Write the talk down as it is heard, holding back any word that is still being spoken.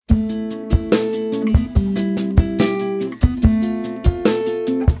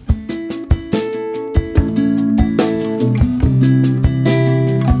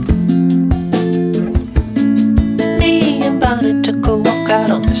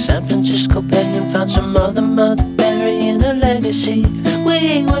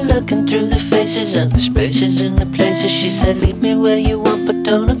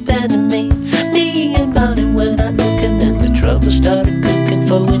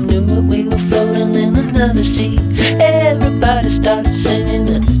another seat. Everybody started singing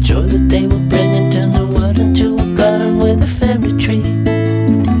the joy that they were bringing. Turned the world into a garden with a family tree.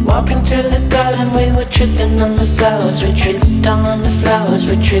 Walking through the garden, we were tripping on the flowers. We tripped on the flowers,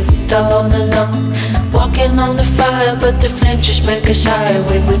 we tripped all along. Walking on the fire, but the flames just make us higher.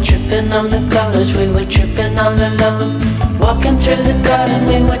 We were tripping on the colors, we were tripping all along. Walking through the garden,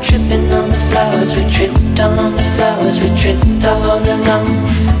 we were tripping on the flowers. We tripped on the flowers, we tripped all along.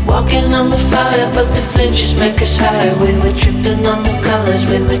 Walking on the fire, but the flames just make us higher. We were tripping on the colors,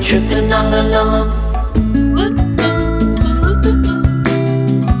 we were tripping all along.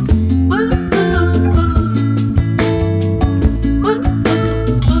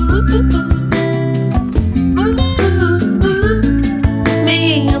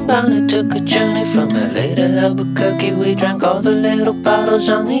 We took a journey from LA to Albuquerque. We drank all the little bottles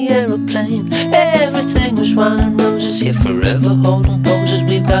on the aeroplane. Everything was wine and roses, yeah, forever holding poses.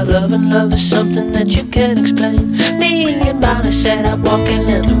 We've got love, and love is something that you can't explain. Me and Bonnie sat out walking,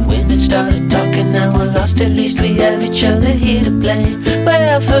 and the wind had started talking. Now we're lost, at least we have each other here to blame.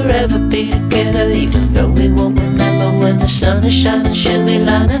 We'll forever be together, even though we won't remember. When the sun is shining, she'll be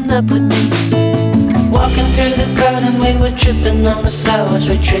lining up with me. Walking through the garden, we were tripping on the flowers.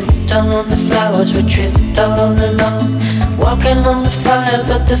 We tripped on the flowers, we tripped all along. Walking on the fire,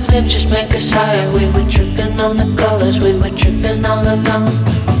 but the flames just make us higher. We were tripping on the colors, we were tripping all along.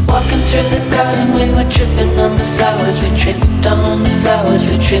 Walking through the garden, we were tripping on the flowers. We tripped on the flowers,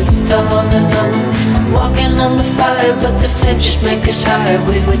 we tripped all along. Walking on the fire, but the flames just make us higher.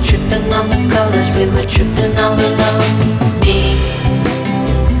 We were tripping on the colors, we were tripping all along. Me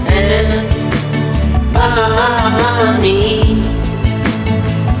and Bonnie,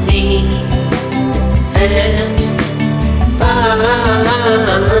 me and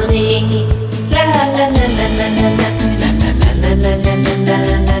Bonnie. La la la la la la la la la la la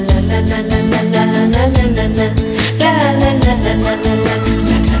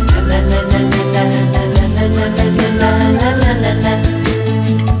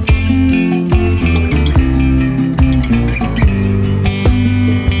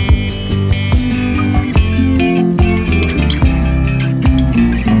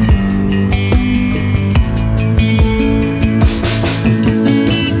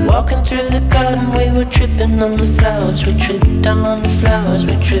tripping on the flowers, we tripped on the flowers,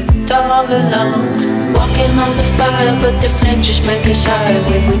 we tripped all along. Walking on the fire, but the flames just make us higher.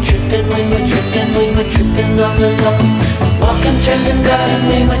 We were tripping, we were tripping, we were tripping all along. Walking through the garden,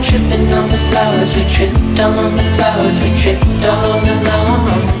 we were tripping on the flowers. We tripped on the flowers, we tripped all along.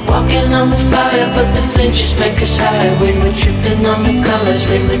 Walking on the fire, but the flames just make us higher. We were tripping on the colors,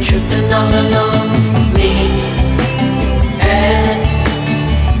 we were tripping all along. Me and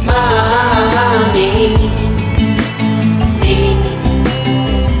Bonnie, me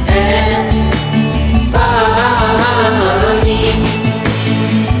and Bonnie,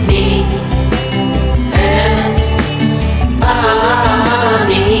 me and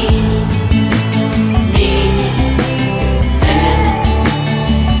Bonnie, me and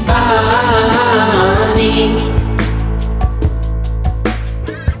Bonnie.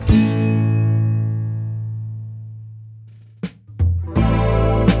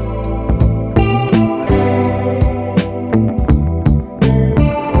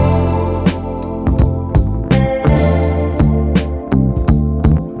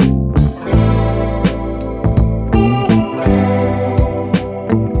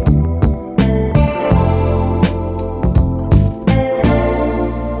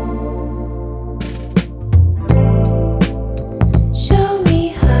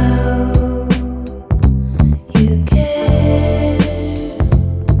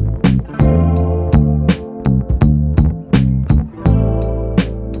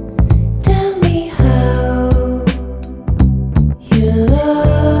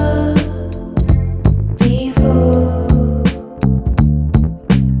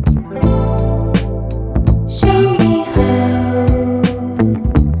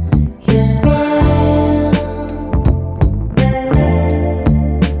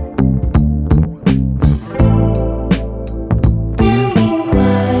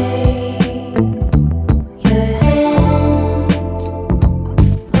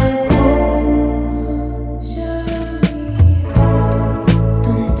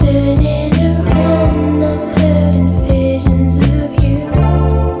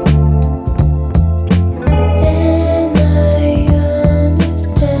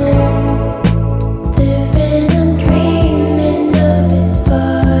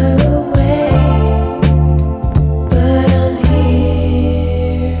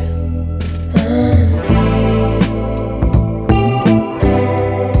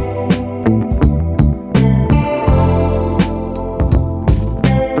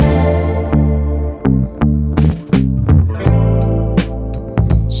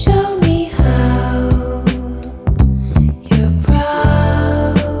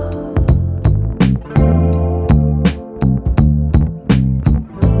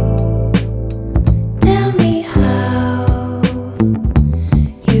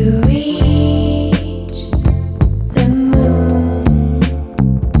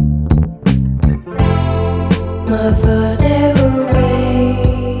 further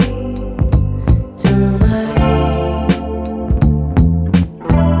away tonight.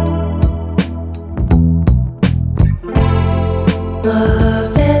 My heart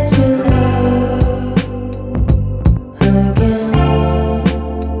that to love again.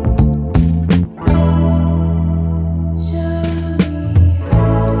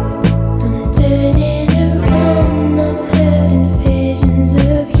 I'm turning around, I'm having visions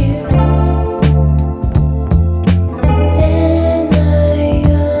of you. Then I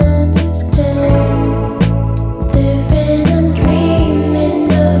understand, different I'm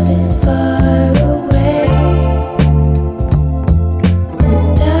dreaming of is far away. It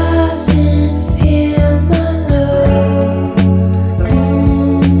doesn't feel my love,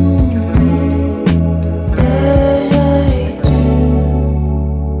 but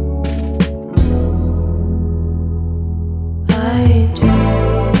I do.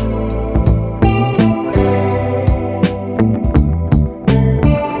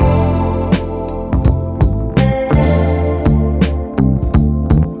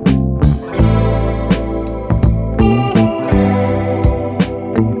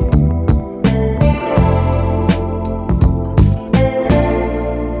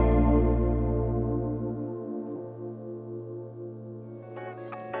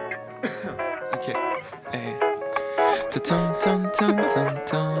 Okay. Hey. Ta-tum, tum, tum, tum,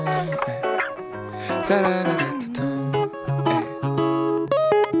 tum. Hey. Ta-da-da-da-ta-tum. Hey.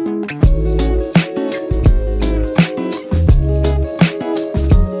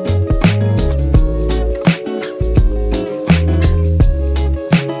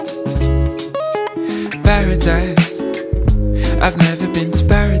 Paradise. I've never been to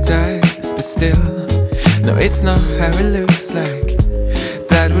paradise, but still, no, it's not how it looks like.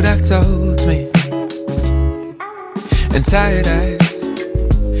 Dad would have told me. And tired eyes,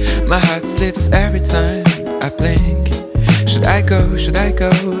 my heart slips every time I blink. Should I go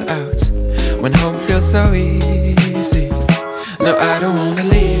out when home feels so easy? No, I don't wanna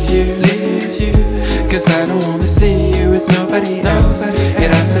leave you, cause I don't wanna see you with nobody else.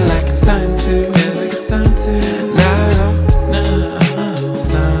 Yet I feel like it's time to,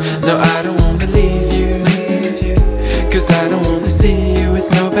 no, I don't wanna leave you, cause I don't wanna see you with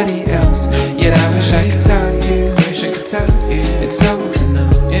nobody else. Yet I wish I could tell you, it's over now,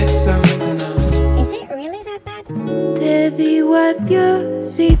 it's over now. Is it really that bad? Te digo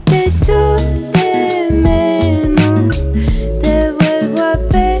adiós y te echo de menos. Te vuelvo a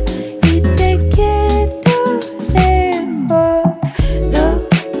ver y te quiero lejos. Lo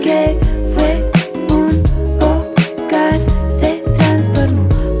que fue un hogar se transformó.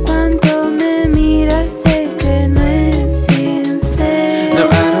 Cuando me miras sé que no es sincero. No, I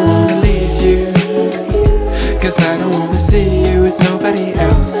don't wanna leave you, cause I don't wanna see you with nobody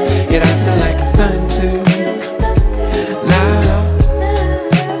else. Yet I feel like it's time to, now.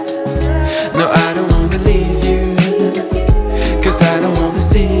 No, I don't wanna leave you, cause I don't wanna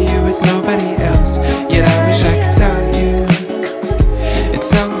see you with nobody else. Yet I wish I could tell you,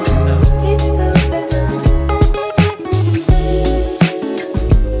 it's over now. It's over now.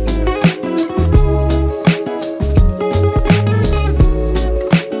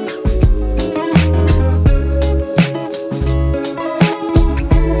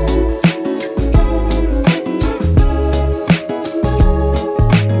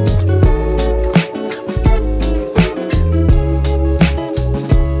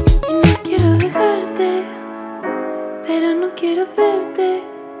 Y no quiero dejarte, pero no quiero verte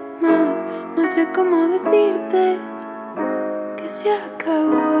más. No sé cómo decirte que se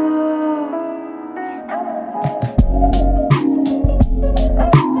acabó.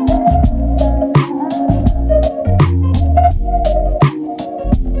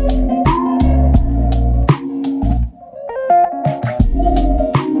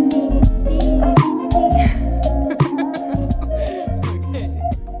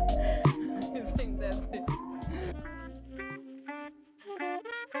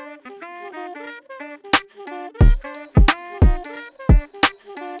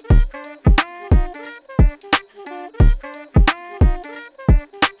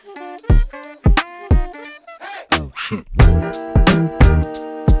 Oh shit.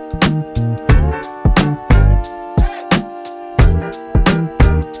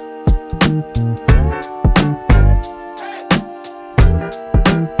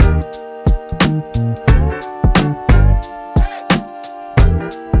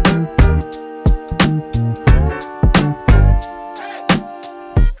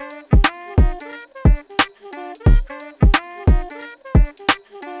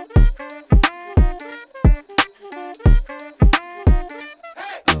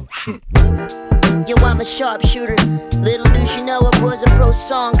 Yo, I'm a sharpshooter. Little do she know a boy's a pro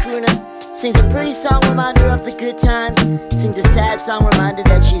song crooner. Sings a pretty song reminder of the good times. Sings a sad song reminder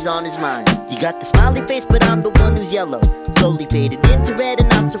that she's on his mind. You got the smiley face, but I'm the one who's yellow. Slowly faded into red and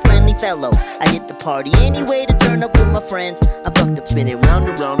not so friendly fellow. I hit the party anyway to turn up with my friends. I'm fucked up spinning round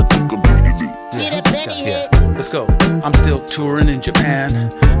and round. I think I'm beating it. Yeah, let's go. I'm still touring in Japan.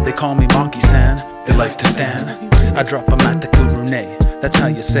 They call me Maki-san. They like to stand. I drop 'em at the Kurune. That's how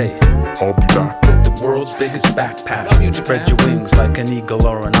you say I'll be back with the world's biggest backpack. Spread your wings like an eagle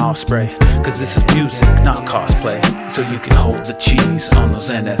or an osprey. Cause this is music, not cosplay. So you can hold the cheese on those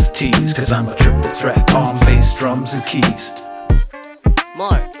NFTs. Cause I'm a triple threat on bass, drums, and keys.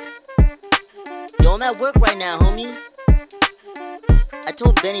 Mark, yo, I'm at work right now, homie. I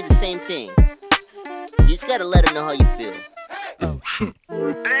told Benny the same thing. You just gotta let her know how you feel.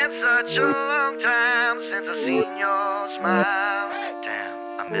 Been such a long time since I seen your smile.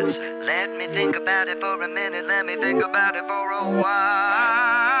 Damn, I miss it. Let me think about it for a minute. Let me think about it for a while.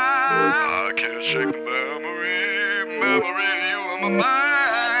 I can't shake the memory of you in my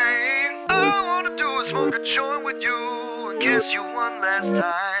mind. All I wanna do is smoke a joint with you and kiss you one last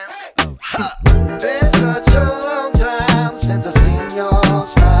time. Been such a long time since I seen your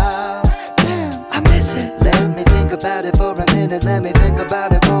smile. Damn, I miss it. Let me think about it for a minute. Let me think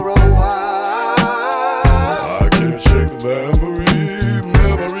about it for a while. I can't shake the memory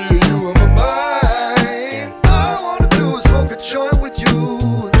of you in my mind. All I wanna do is smoke a joint with you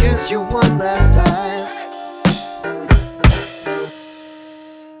and kiss you one last time.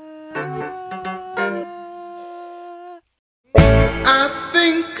 I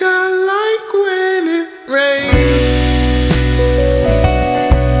think I like when it rains.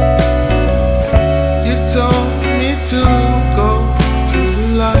 You told me to go to the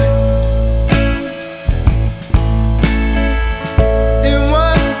light. And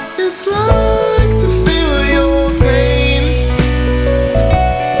what it's like to feel your pain.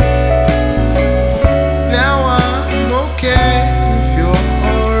 Now I'm okay if you're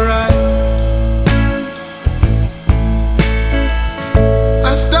alright. I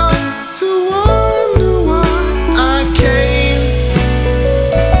start to wonder why I came.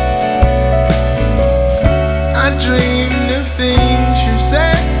 I dreamed of things you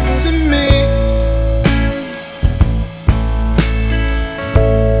said to me.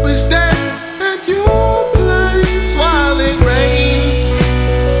 We stand at your place while it rains.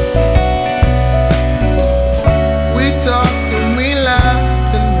 We talk and we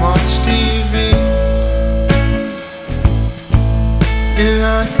laugh and watch TV. And I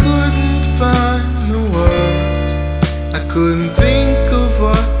couldn't find the words. I couldn't think of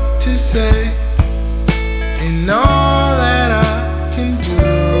what to say. And all that I can do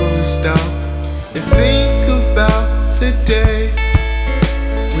is stop and think about the days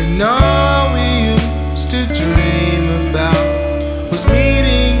when all we used to dream about was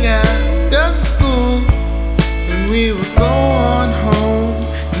meeting at the school. And we would go on home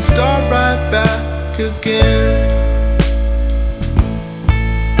and start right back again.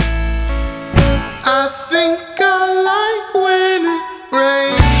 I think I like when it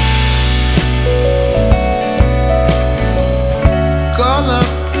rains. Call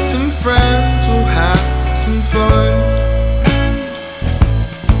up some friends, we'll have some fun.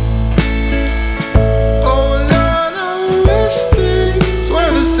 Oh Lord, I wish things were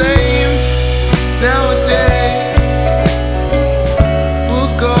the same nowadays.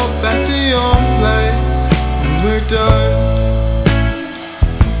 We'll go back to your place when we're done.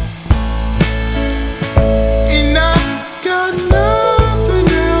 And I got nothing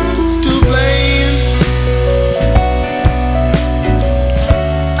else to blame.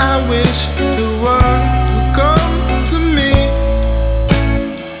 I wish the world would come to me.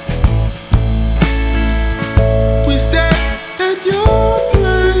 We stay at your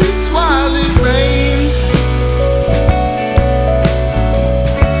place while it rains.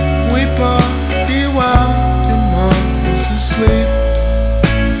 We party while your mom's asleep.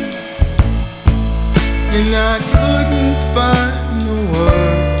 And I couldn't find the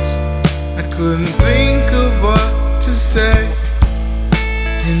words. I couldn't think of what to say.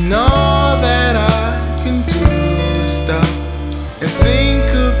 And all that I can do is stop and think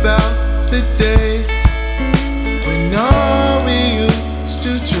about the days when all we used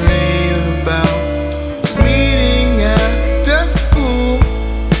to dream about was meeting at the school.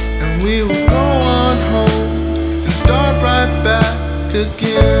 And we would go on home and start right back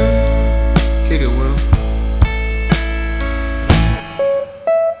again. Kick it, Will.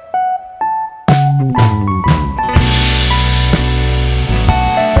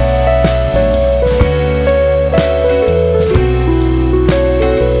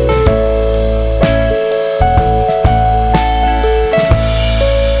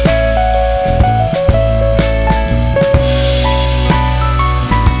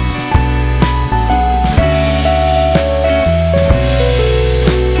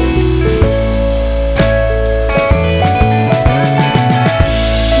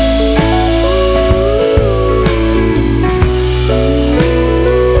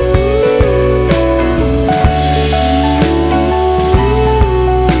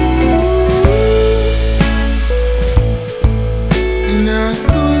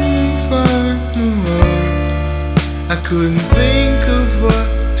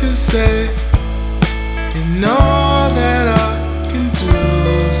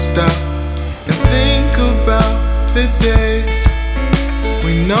 stop and think about the days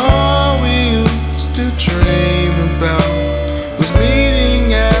we know we used to dream about. Was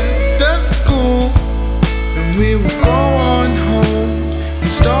meeting at the school, and we would go on home and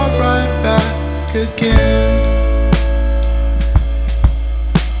start right back again.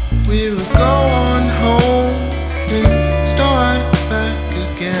 We would go on home and start right back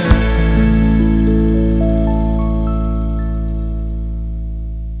again.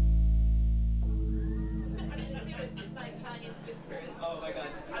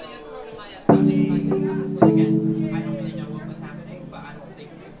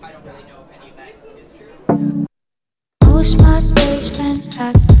 Most my days spent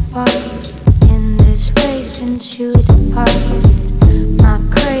at the bar. In this way since you departed, my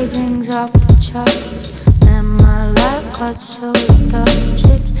cravings off the charts, and my life got so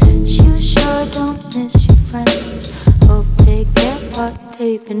lethargic. You sure don't miss your friends. Hope they get what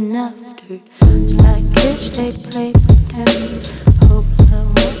they've been after. It's like kids, they play pretend. Hope that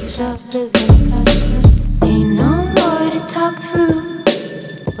wakes up living faster. Ain't no more to talk through.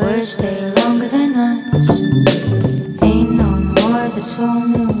 Words stay longer than us. Ain't no more that's old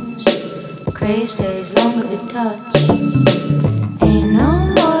news. Crave stays longer than touch. Ain't no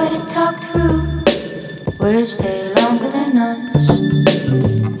more to talk through. Words stay longer than us.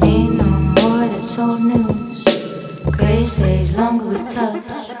 Ain't no more that's old news. Crave stays longer with touch.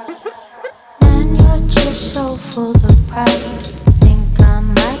 Man, you're just so full of pride. Think I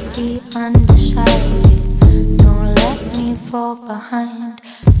might be undecided. Don't let me fall behind.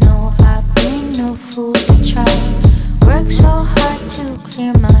 No, I've been no fool to try. Work so hard to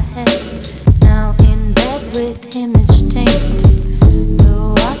clear my head. Now in bed with him it's tainted.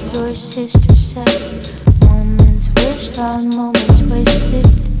 Do what your sister said. Moments wished on moments wasted.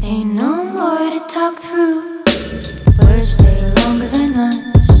 Ain't no more to talk through. Words stay longer than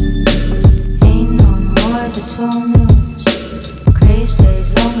us. Ain't no more that's old news. Crave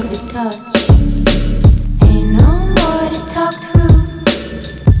stays longer than touch. Ain't no more to talk through.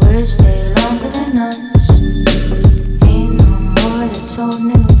 Words stay longer than us. Ain't no more that's old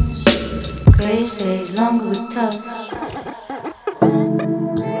news. Crave stays longer with touch.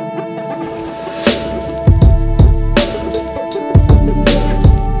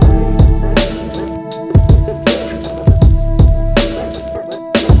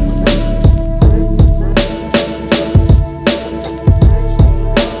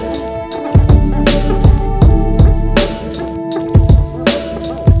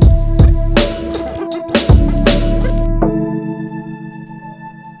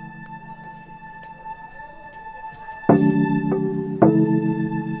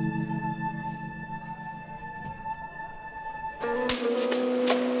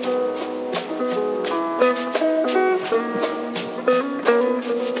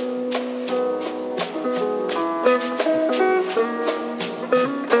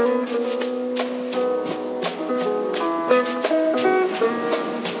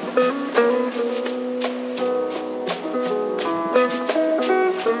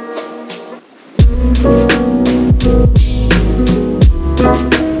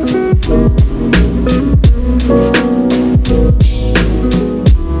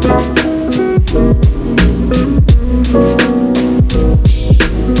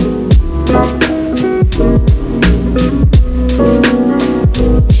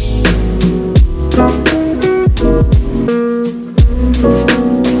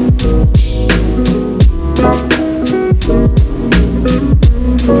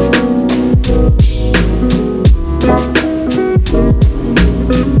 Thank you.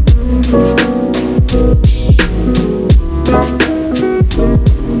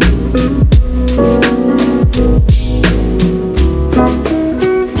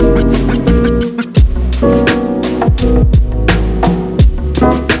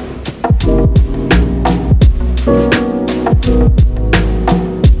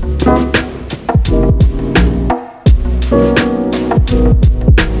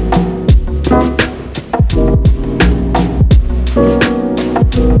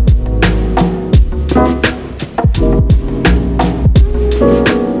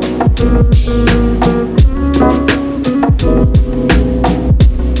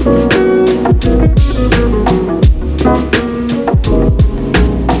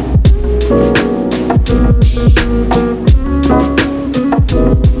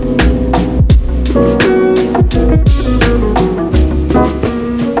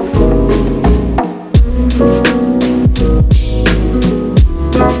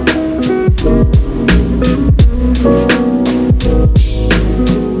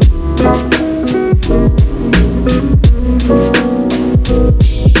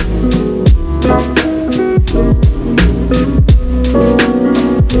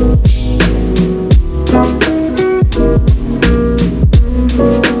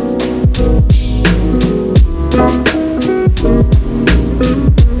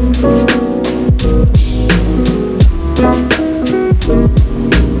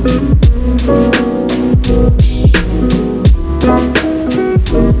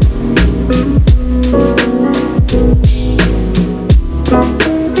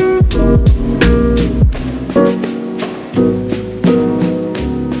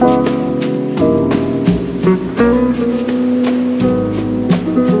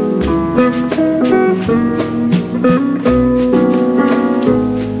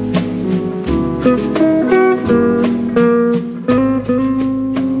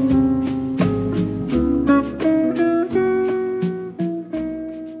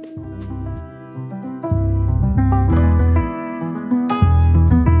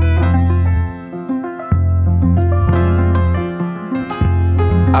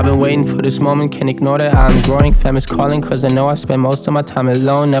 I've been waiting for this moment, can't ignore that I'm growing. Fam is calling cause I know I spend most of my time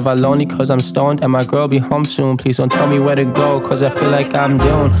alone. Never lonely cause I'm stoned and my girl be home soon. Please don't tell me where to go cause I feel like I'm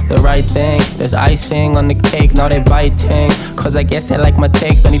doing the right thing. There's icing on the cake, now they biting cause I guess they like my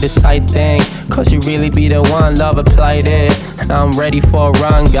take, don't need a side thing cause you really be the one, love applied it. Now I'm ready for a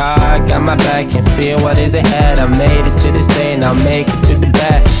run, God got my back, can feel what is ahead. I made it to this day and I'll make it to the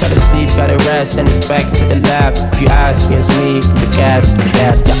back. Gotta sleep, gotta rest, and it's back to the lab. If you ask, it's me, the cast,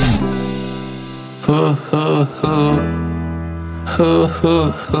 yeah. Who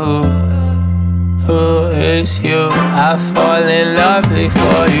is you? I fall in love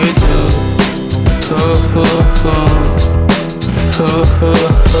before you do.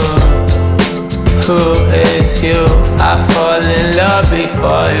 Who is you? I fall in love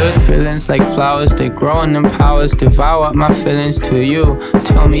before you. Feelings like flowers, they grow in them powers. Devour my feelings to you.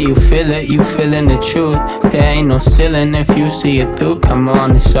 Tell me you feel it, you feeling the truth. There ain't no ceiling if you see it through. Come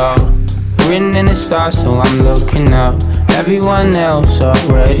on, it's all written in the stars, so I'm looking up. Everyone else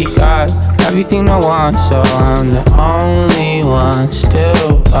already got everything I want, so I'm the only one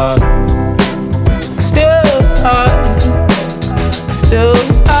still up. Still up. Still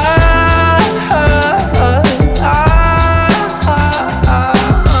up.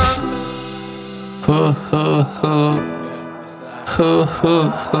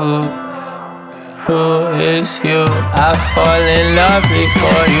 Who is you? I fall in love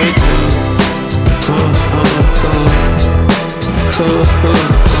before you do.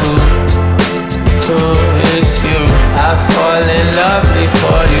 Who is you? I fall in love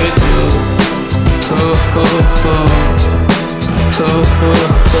before you do.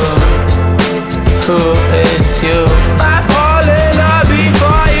 Who is you? I fall in love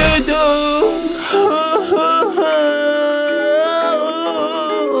before you do.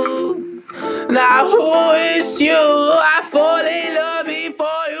 Now who is you? I fall in love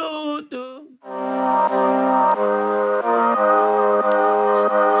before you do.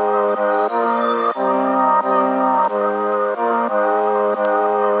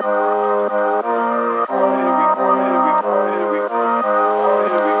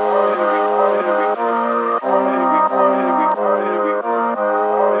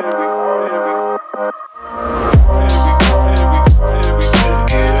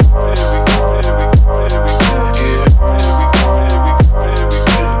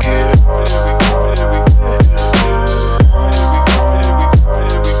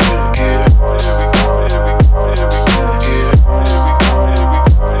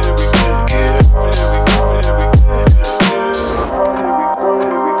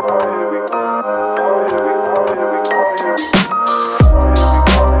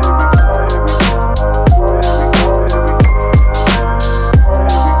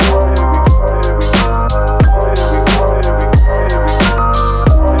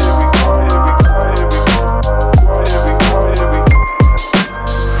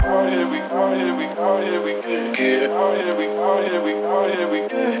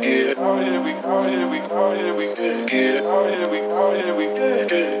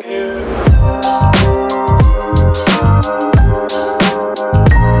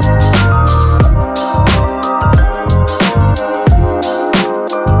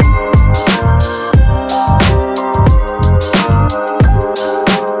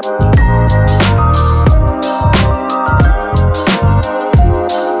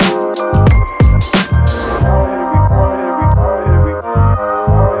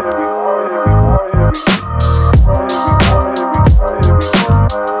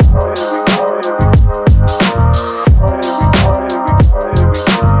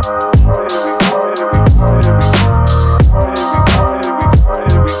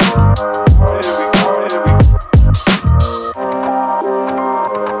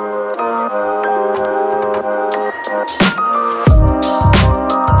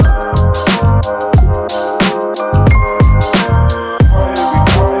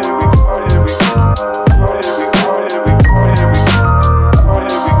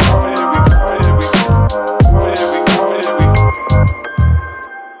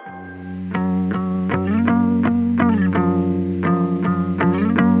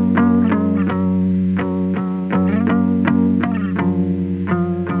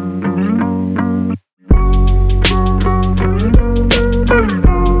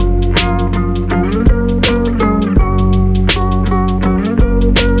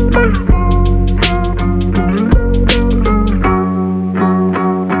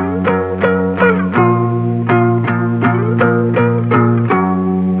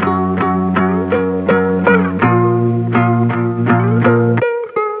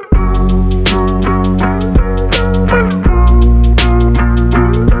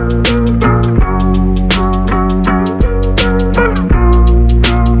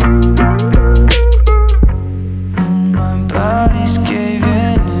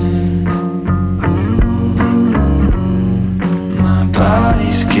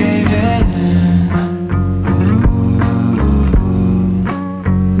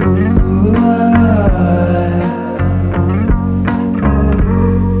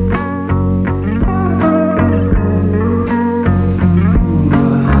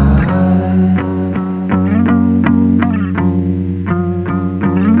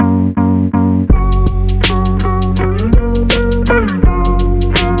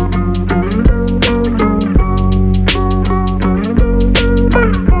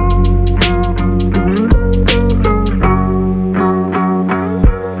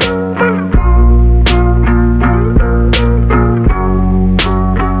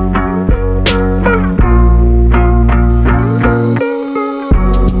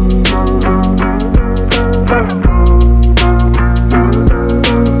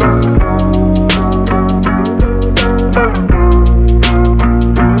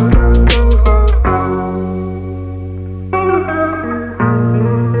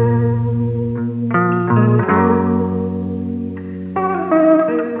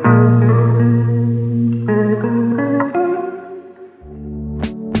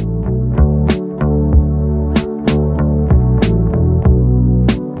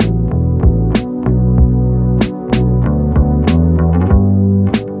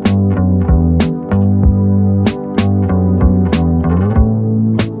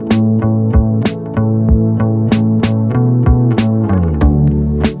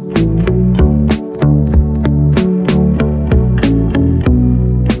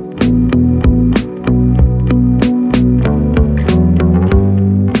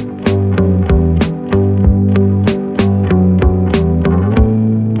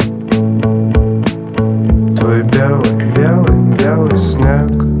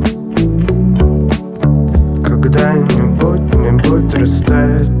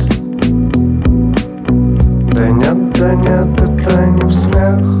 да нет, это не в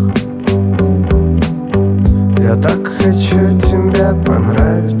смех. Я так хочу тебе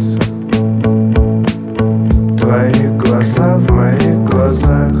понравиться. Твои глаза в моих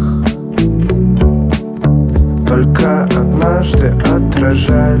глазах только однажды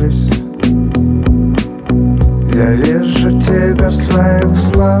отражались. Я вижу тебя в своих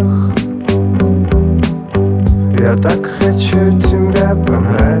снах. Я так хочу тебе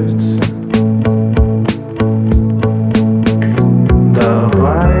понравиться.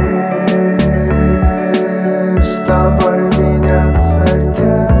 Давай с тобой меняться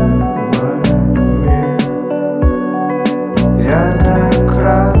телами. Я так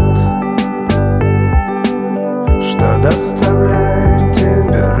рад, что доставляю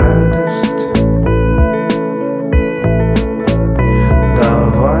тебе радость.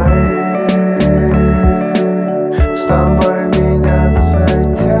 Давай с тобой меняться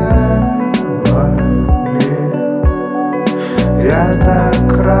телами. Я так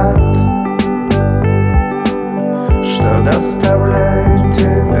рад, что доставляю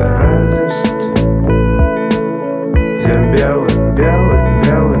тебе радость. Я белый, белый,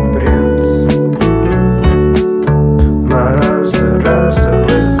 белый принц на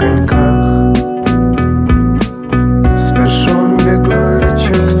розовых коньках. Спешу, бегу,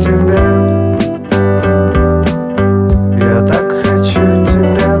 лечу к тебе. Я так хочу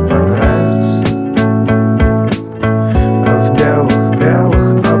тебе понравиться. А в белых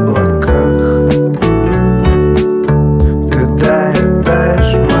облаках ты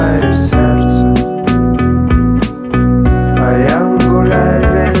даешь мое сердце. А я гуляю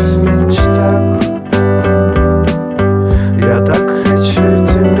весь в мечтах. Я так хочу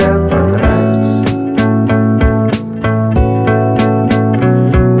тебе понравиться.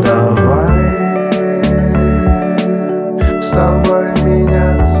 Давай с тобой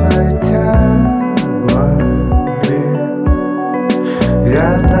меняться телами.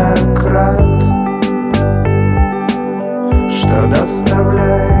 Я так рад, что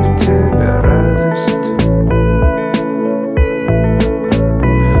доставляю тебе радость.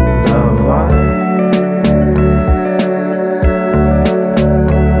 Давай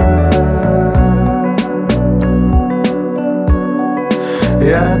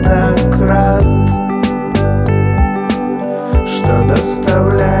я так рад, что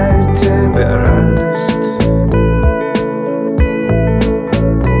доставляю тебе радость.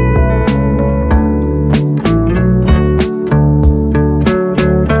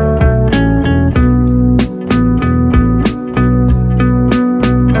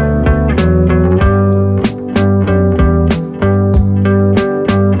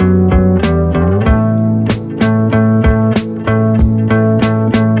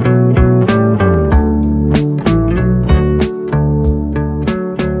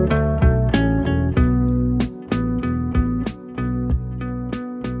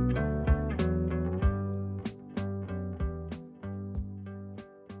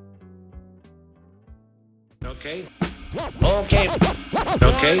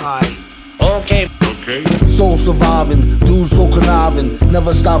 Soul surviving, dudes so conniving,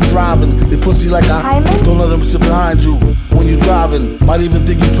 never stop driving. They pussy like I don't let them sit behind you when you driving. Might even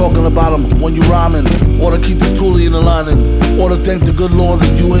think you talking about them when you rhyming. Or to keep this toolie in the lining. Or to thank the good Lord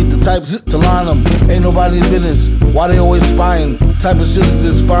that you ain't the type to line them. Ain't nobody's business, why they always spying? Type of shit is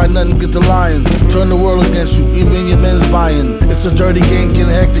this, find nothing, get to lying. Turn the world against you, even your men's buying. It's a dirty game, getting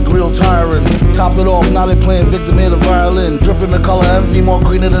hectic, real tiring. Top it off, now they playing victim in the violin. Dripping the color envy, more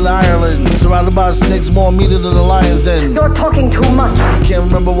greener than Ireland. Surrounded by snakes, more meaner than the lion's den. You're talking too much. Can't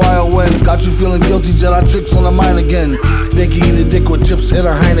remember why or when. Got you feeling guilty, Jedi tricks on the mind again. They can eat a dick with chips, hit a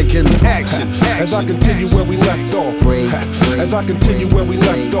Heineken. Action, as I continue where we left off. As I continue where we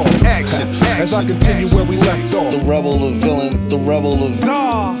left off. Action, as I continue where we left off. The rebel, the villain, the rebel of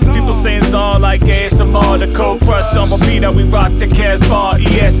People saying Czar like ASMR. The cold crush on my beat, how we rock the Casbah.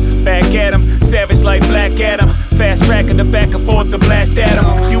 ES, back at him. Savage like Black Adam. Fast tracking the back and forth to blast at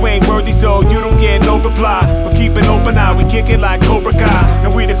him. You ain't worthy, so you don't get no reply. But keep an open eye, we kick it like Cobra Kai.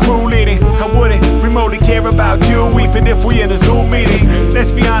 And we the crew leading. I wouldn't remotely care about you, even if we in a Zoom meeting.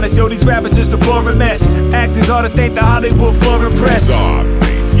 Let's be honest, yo, these rappers just a boring mess. Actors ought to thank the Hollywood foreign press.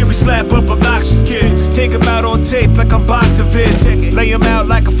 You be slap up obnoxious kids, take them out on tape like I'm boxing vids. Lay them out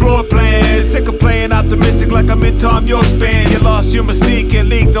like a floor plan, sick of playing out optimistic like I'm in Tom York's band. You lost your mystique and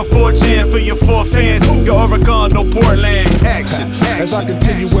leaked on 4chan for your 4 fans. You're Oregon, no Portland. Action, as I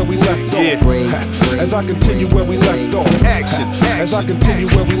continue where we left off. As I continue where we left off. Action, as I continue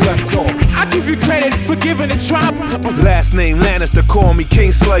where we left off. I give you credit for giving it drop. Last name Lannister, call me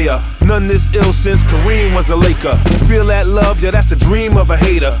Kingslayer. None this ill since Kareem was a Laker. Feel that love, yeah, that's the dream of a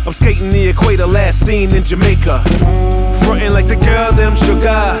hater. I'm skating the equator, last seen in Jamaica. Frontin' like the girl, them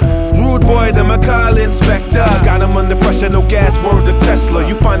sugar. Rude boy, them a call inspector. Got him under pressure, no gas, word to Tesla.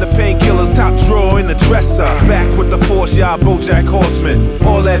 You find the painkillers top drawer in the dresser. Back with the force, y'all Bojack Horseman.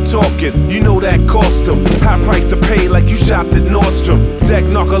 All that talking, you know that cost him. High price to pay like you shopped at Nordstrom. Deck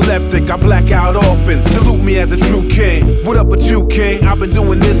narcoleptic, I black out often. Salute me as a true king. What up with you, king? I've been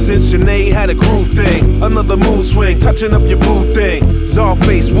doing this since Sinead had a groove thing. Another mood swing, touching up your boo thing.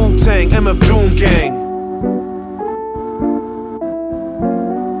 Czarface, Wu-Tang, MF Doom Gang.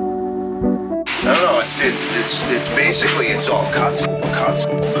 I don't know, it's basically, it's all cuts.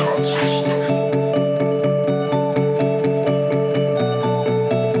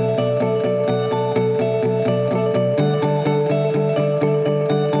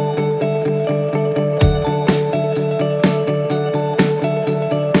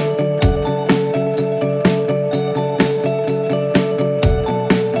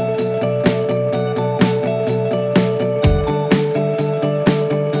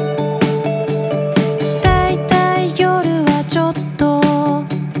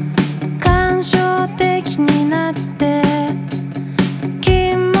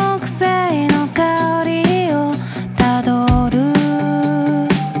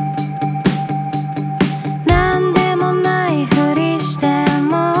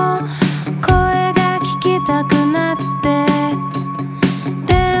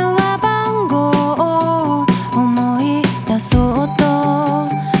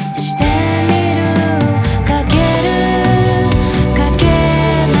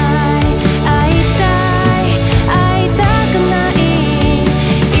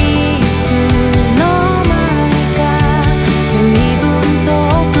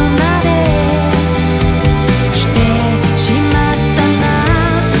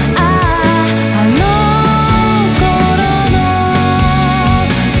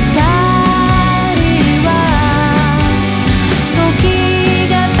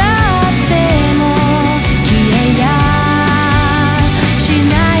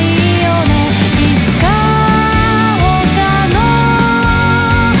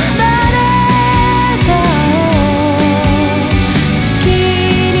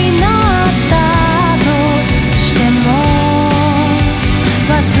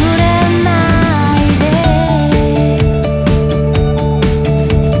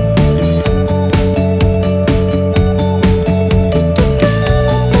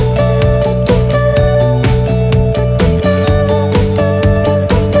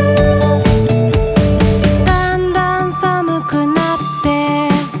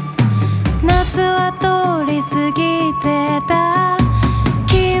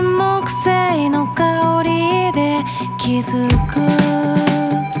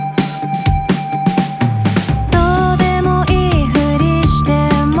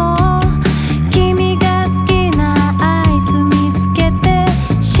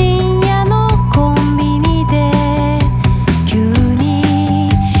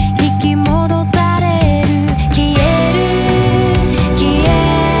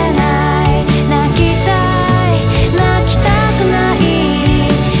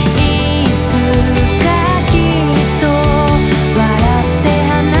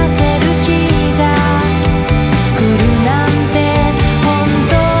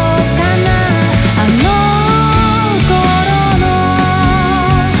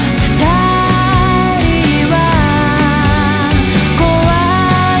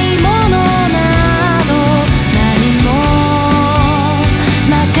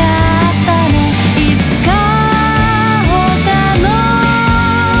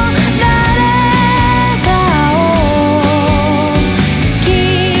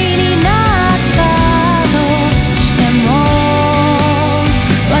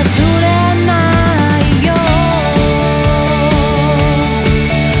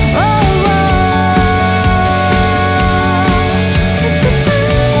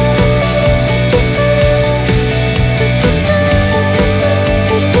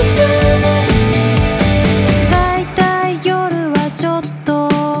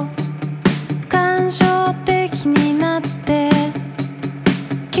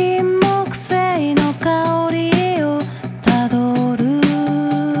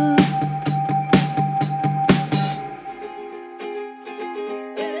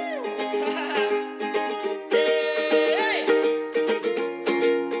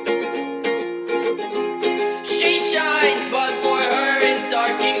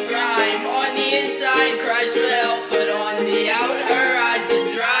 fucking crime. On the inside, cries for help, but on the out, her eyes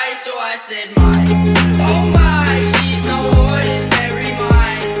are dry. So I said, my, oh my, she's no ordinary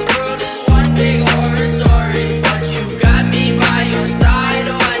mind. The world is one big horror story, but you got me by your side.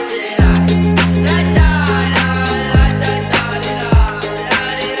 Oh, I said, la da da la da da da la da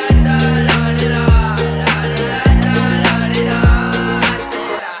da da da da la da da da da da. I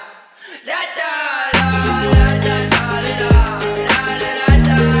said, la da da la da da da da la da da da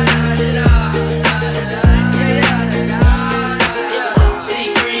da da la da da da da da.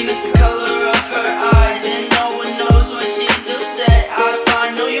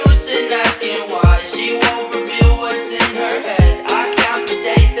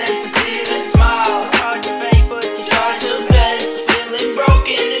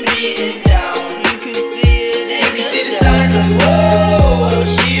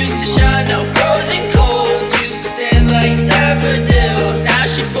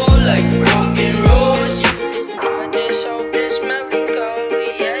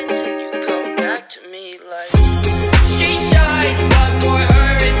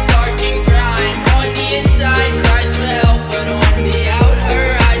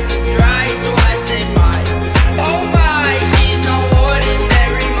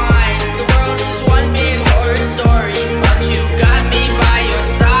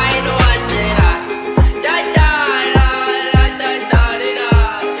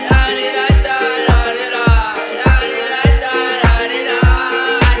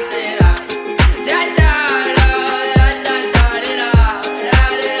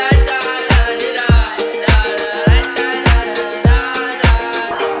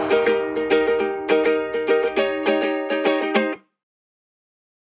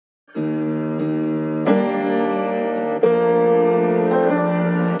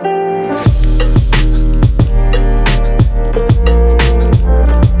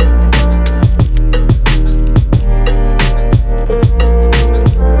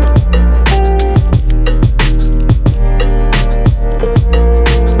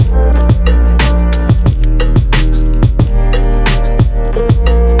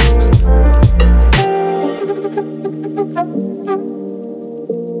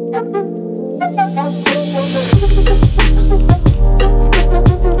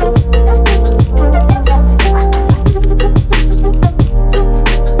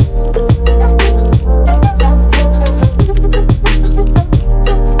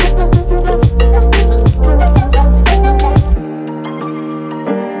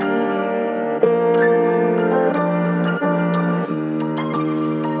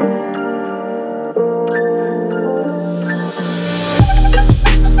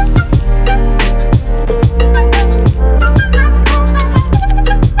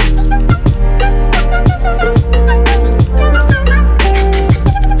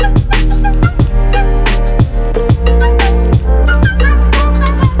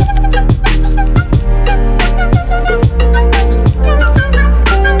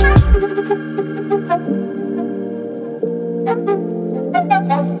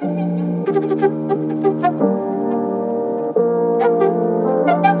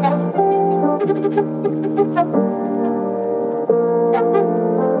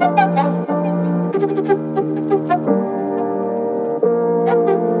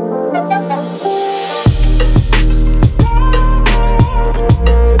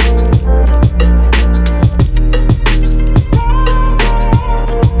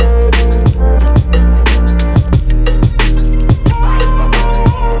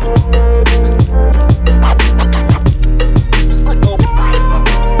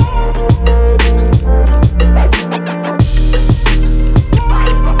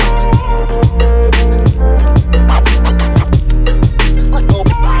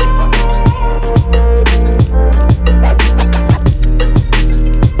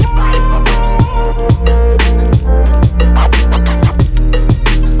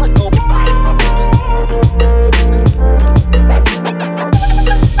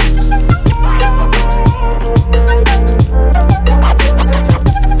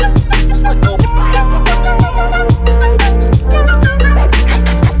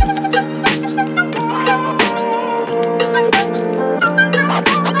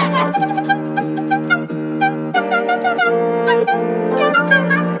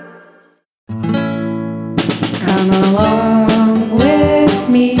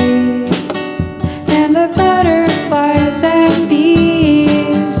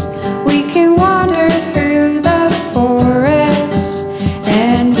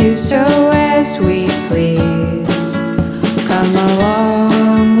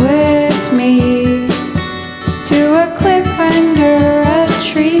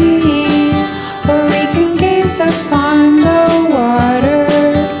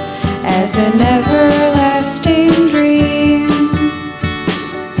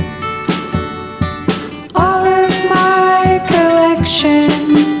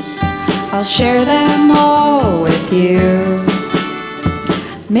 I'll share them all with you.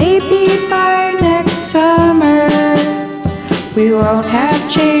 Maybe by next summer we won't have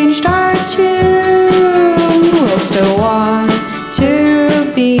changed our tune. We'll still want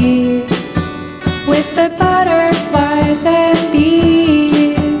to be with the butterflies and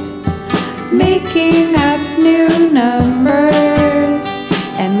bees, making up new numbers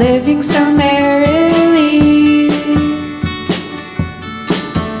and living so merrily.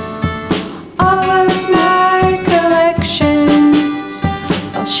 All of my collections,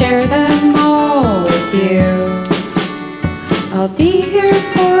 I'll share them all with you. I'll be here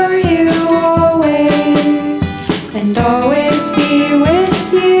for you always, and always be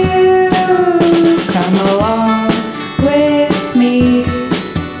with you. Come along with me,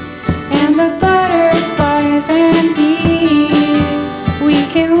 and the butterflies and bees. We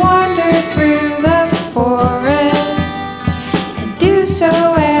can wander through the forest and do so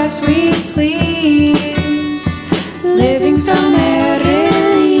as we please, living so merrily.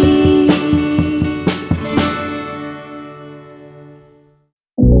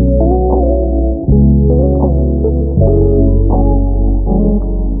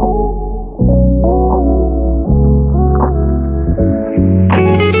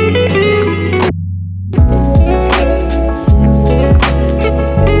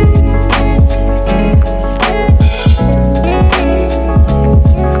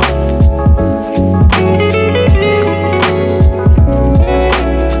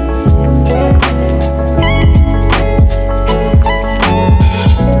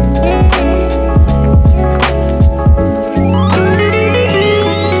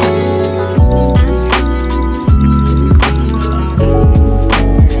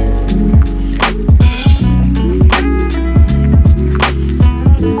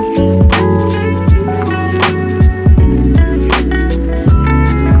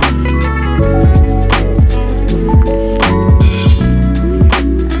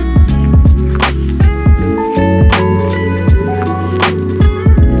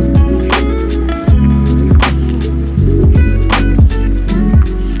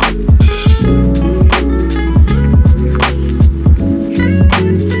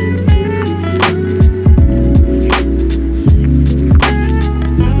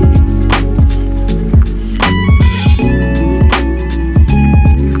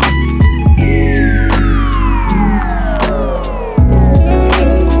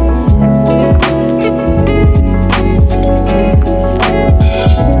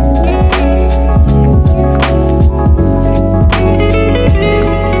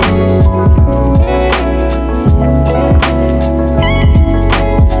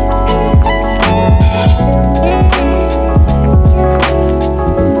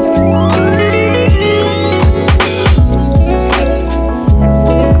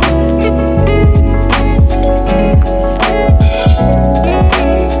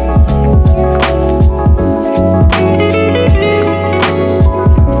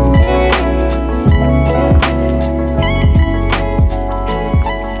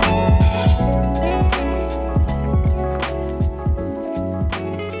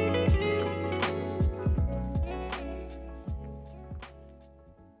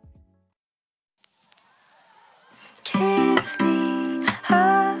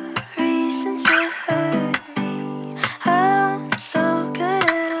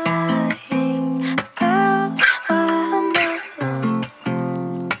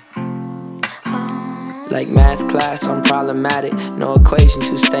 Like math class, I'm problematic. No equation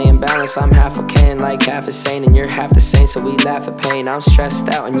to stay in balance. I'm half okay and like half insane, and you're half the same, so we laugh at pain. I'm stressed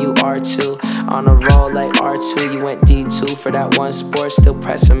out and you are too. On a roll like R2, you went D2 for that one sport. Still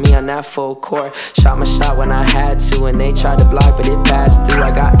pressing me on that full court. Shot my shot when I had to, and they tried to block, but it passed through.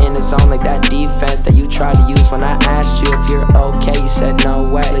 I got in the zone like that defense that you tried to use when I asked you if you're okay. You said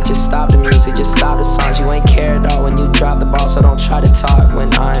no way. Like, just stop the music, just stop the songs. You ain't care at all when you drop the ball, so don't try to talk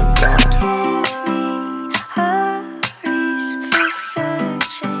when I'm gone.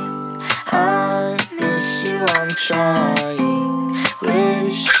 I'm trying,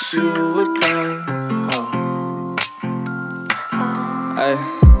 wish you would come home.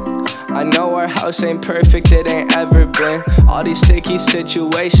 I know our house ain't perfect, it ain't ever been. All these sticky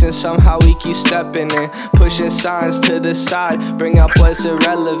situations, somehow we keep stepping in. Pushing signs to the side, bring up what's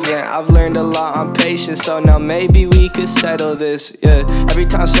irrelevant. I've learned a lot on patience, so now maybe we could settle this. Yeah, every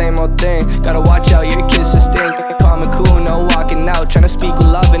time same old thing. Gotta watch out, your kisses stink. Calm and cool, no walking out. Tryna speak with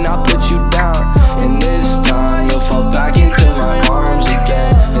love and I'll put you down. And this time you'll fall back into my arms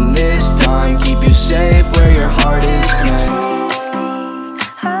again. And this time keep you safe where your heart is meant.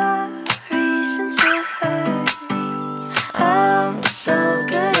 I'm so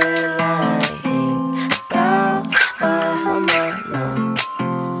good at lying.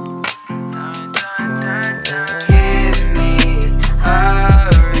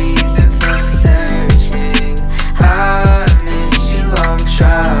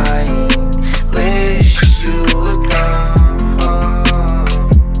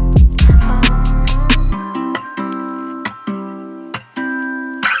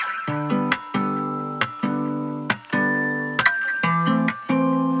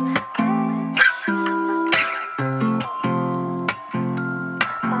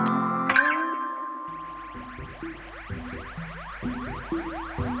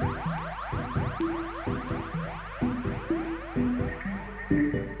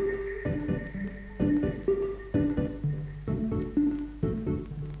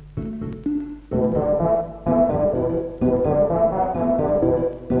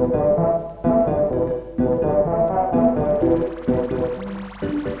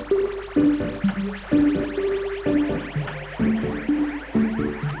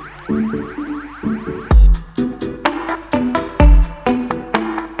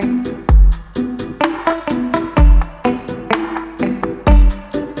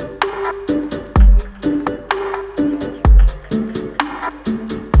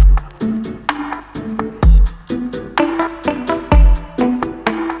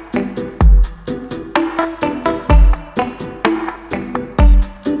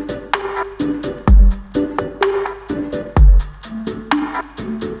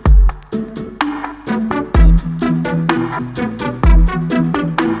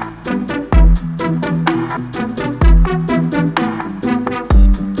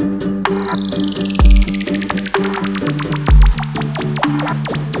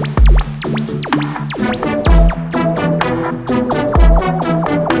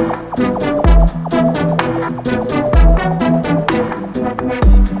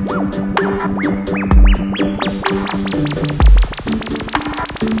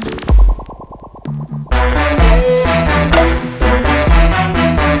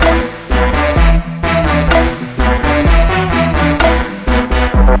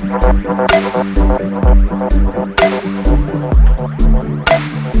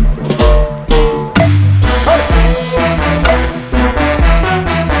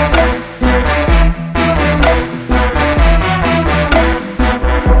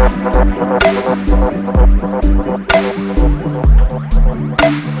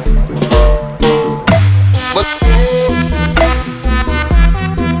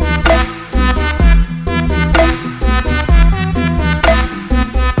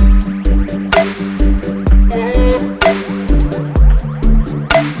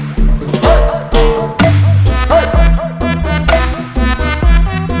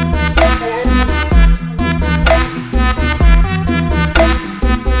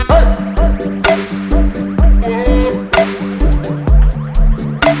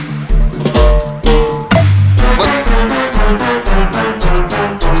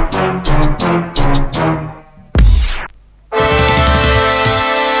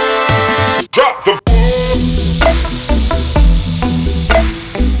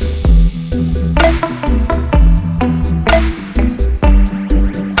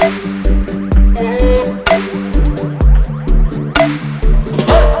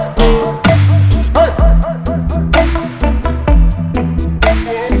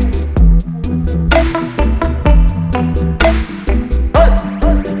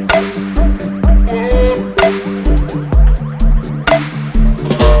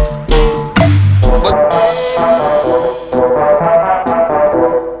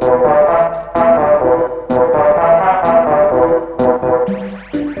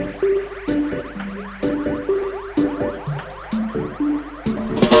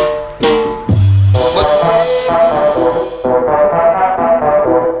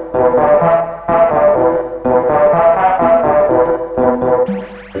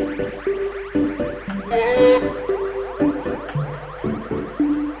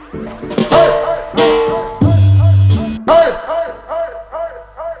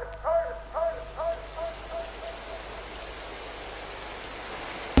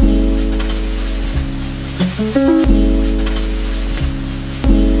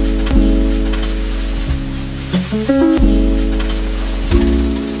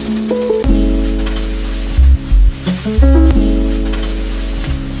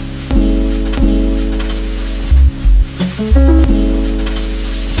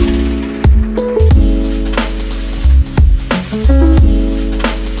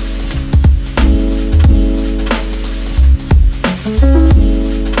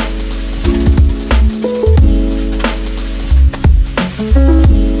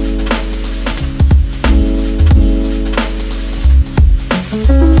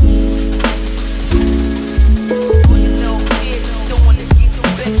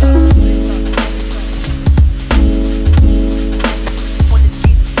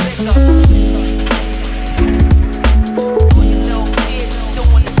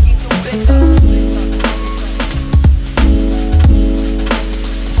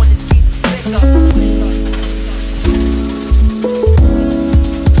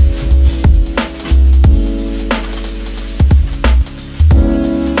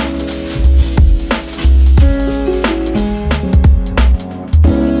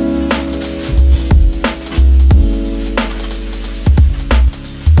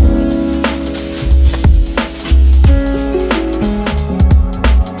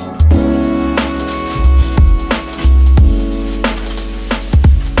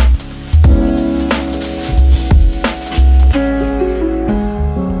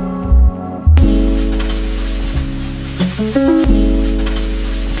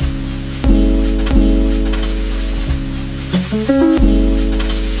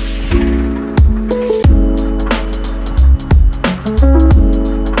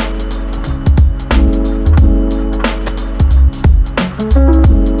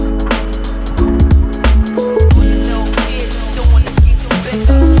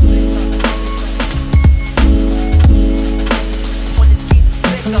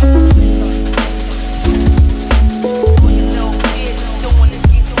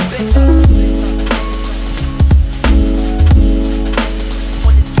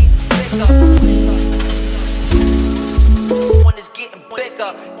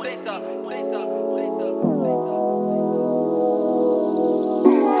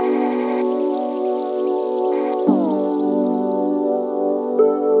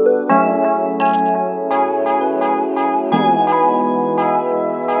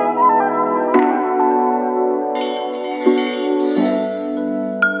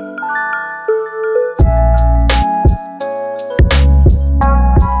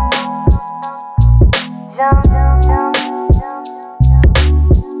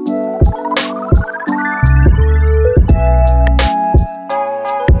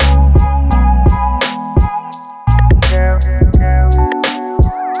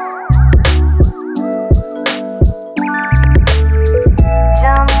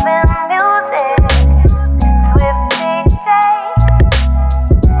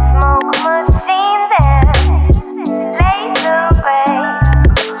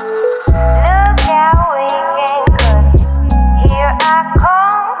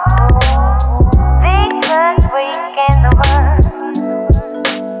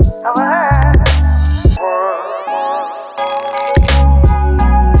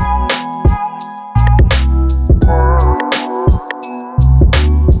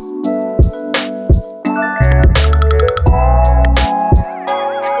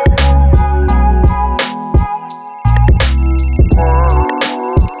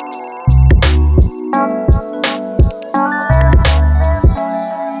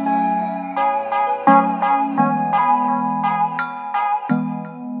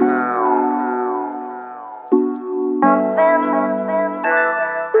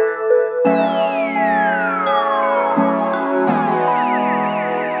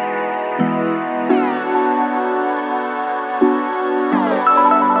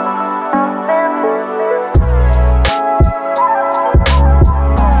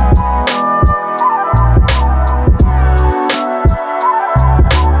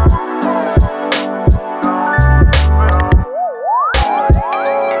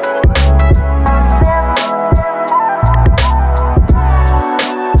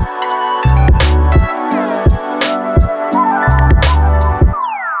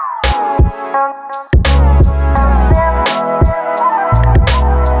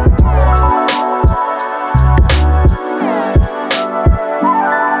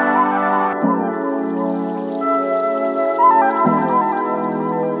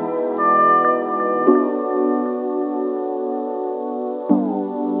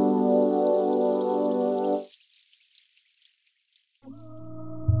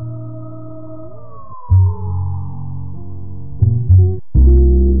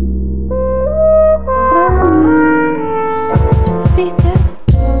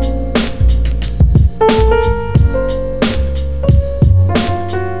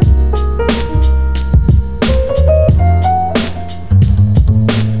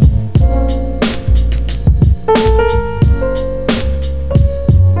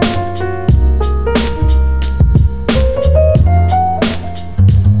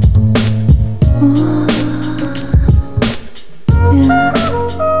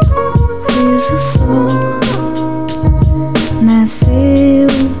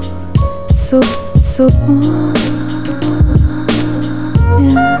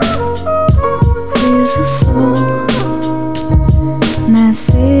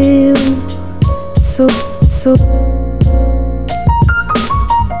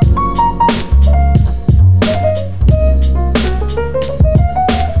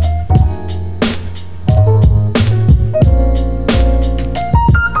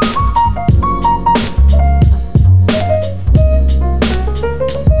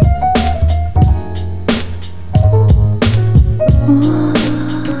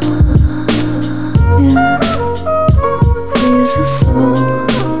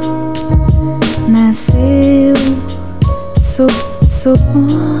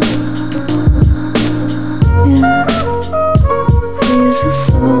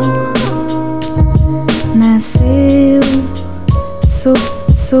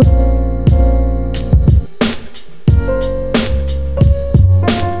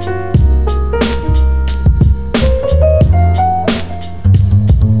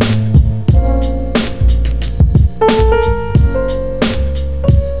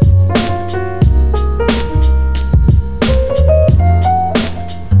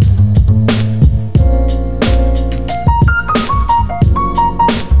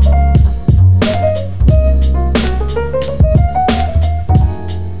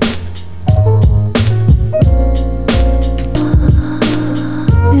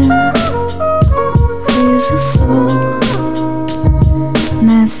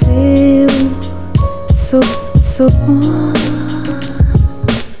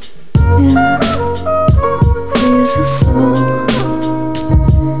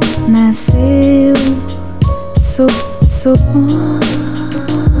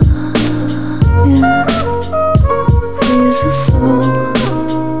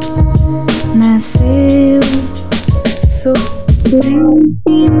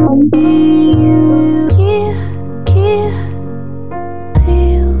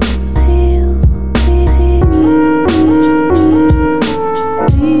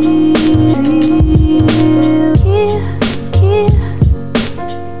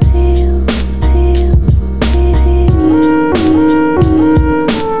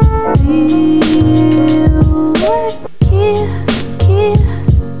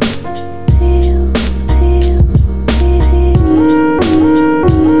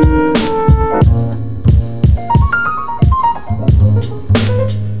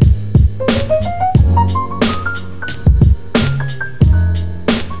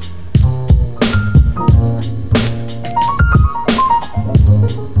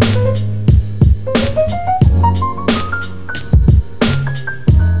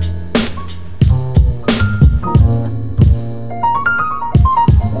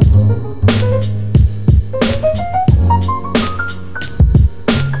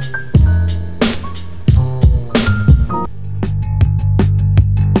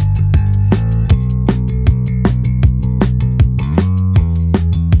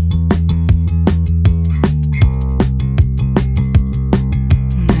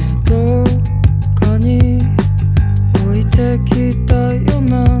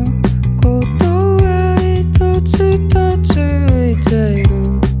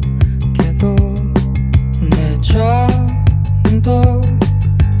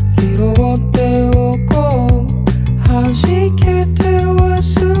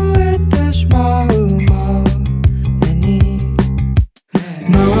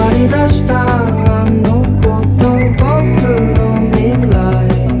 り出したあの子と僕の未来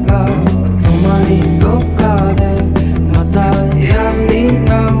が止まりどっかでまたやり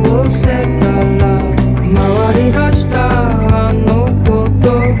直せたら回り出したあの子と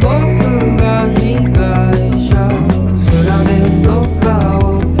僕が被害者面でどっかを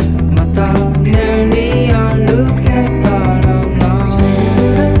また練り歩けたらな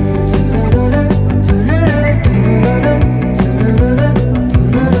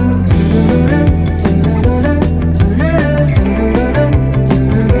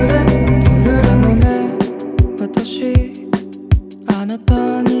私あな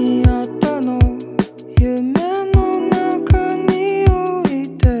たに会ったの夢の中に置い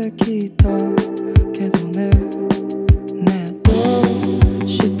てきたけどねねえどう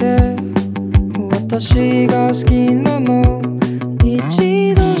して私が好きなの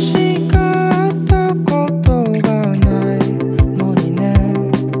一度しか会ったことがないのにね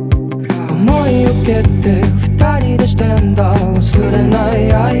思い受けて二人でしてんだ忘れな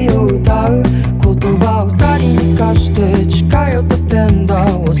い愛を歌う言葉を二人に貸して近寄っててんだ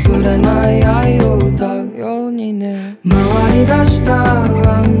忘れない愛を歌うようにね回り出したあ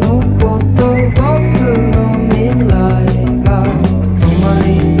の子と僕の未来が止まり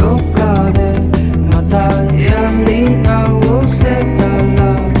どっかでまたやり直せたら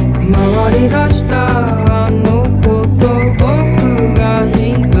回り出したあの子と僕が被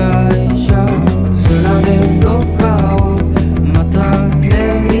害者面でどっかをまた練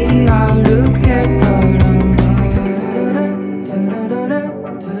り歩けたら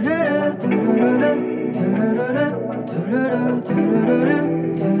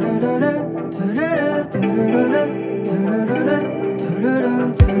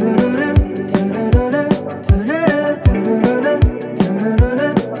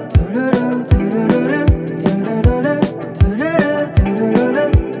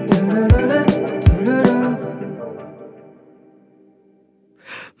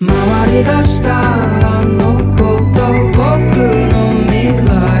回り出したあの子と僕の未来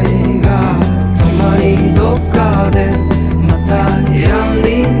が止まりどっかでまたや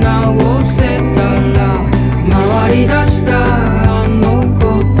り直せたら回り出したあの子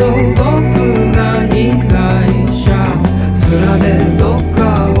と僕が被害者面でどっか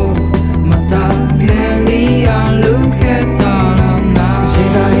をまた練り歩けたらな時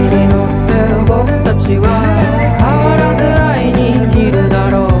代に乗って僕たちは変わらず愛に生きるだ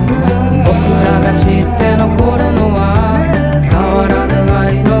ろう僕らが知って残るのは変わらぬ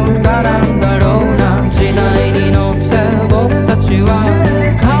愛の歌なんだろうな時代に乗って僕たちは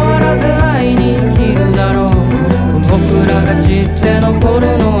変わらず愛に生きるだろう僕らが知って残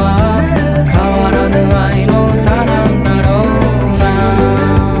るのは変わらぬ愛の歌なんだろうな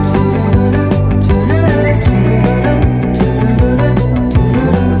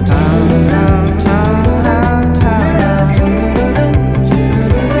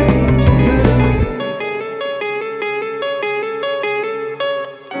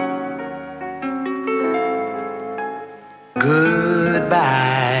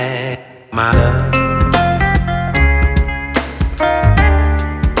Goodbye, my love.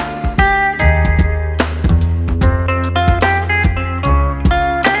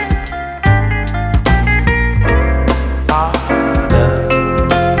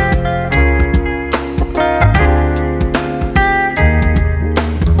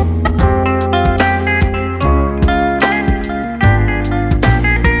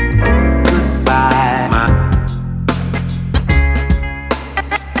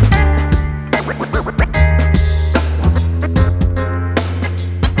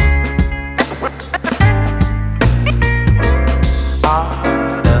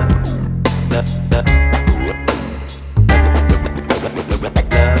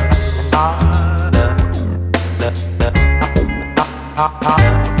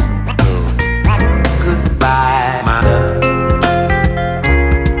 Goodbye, my love.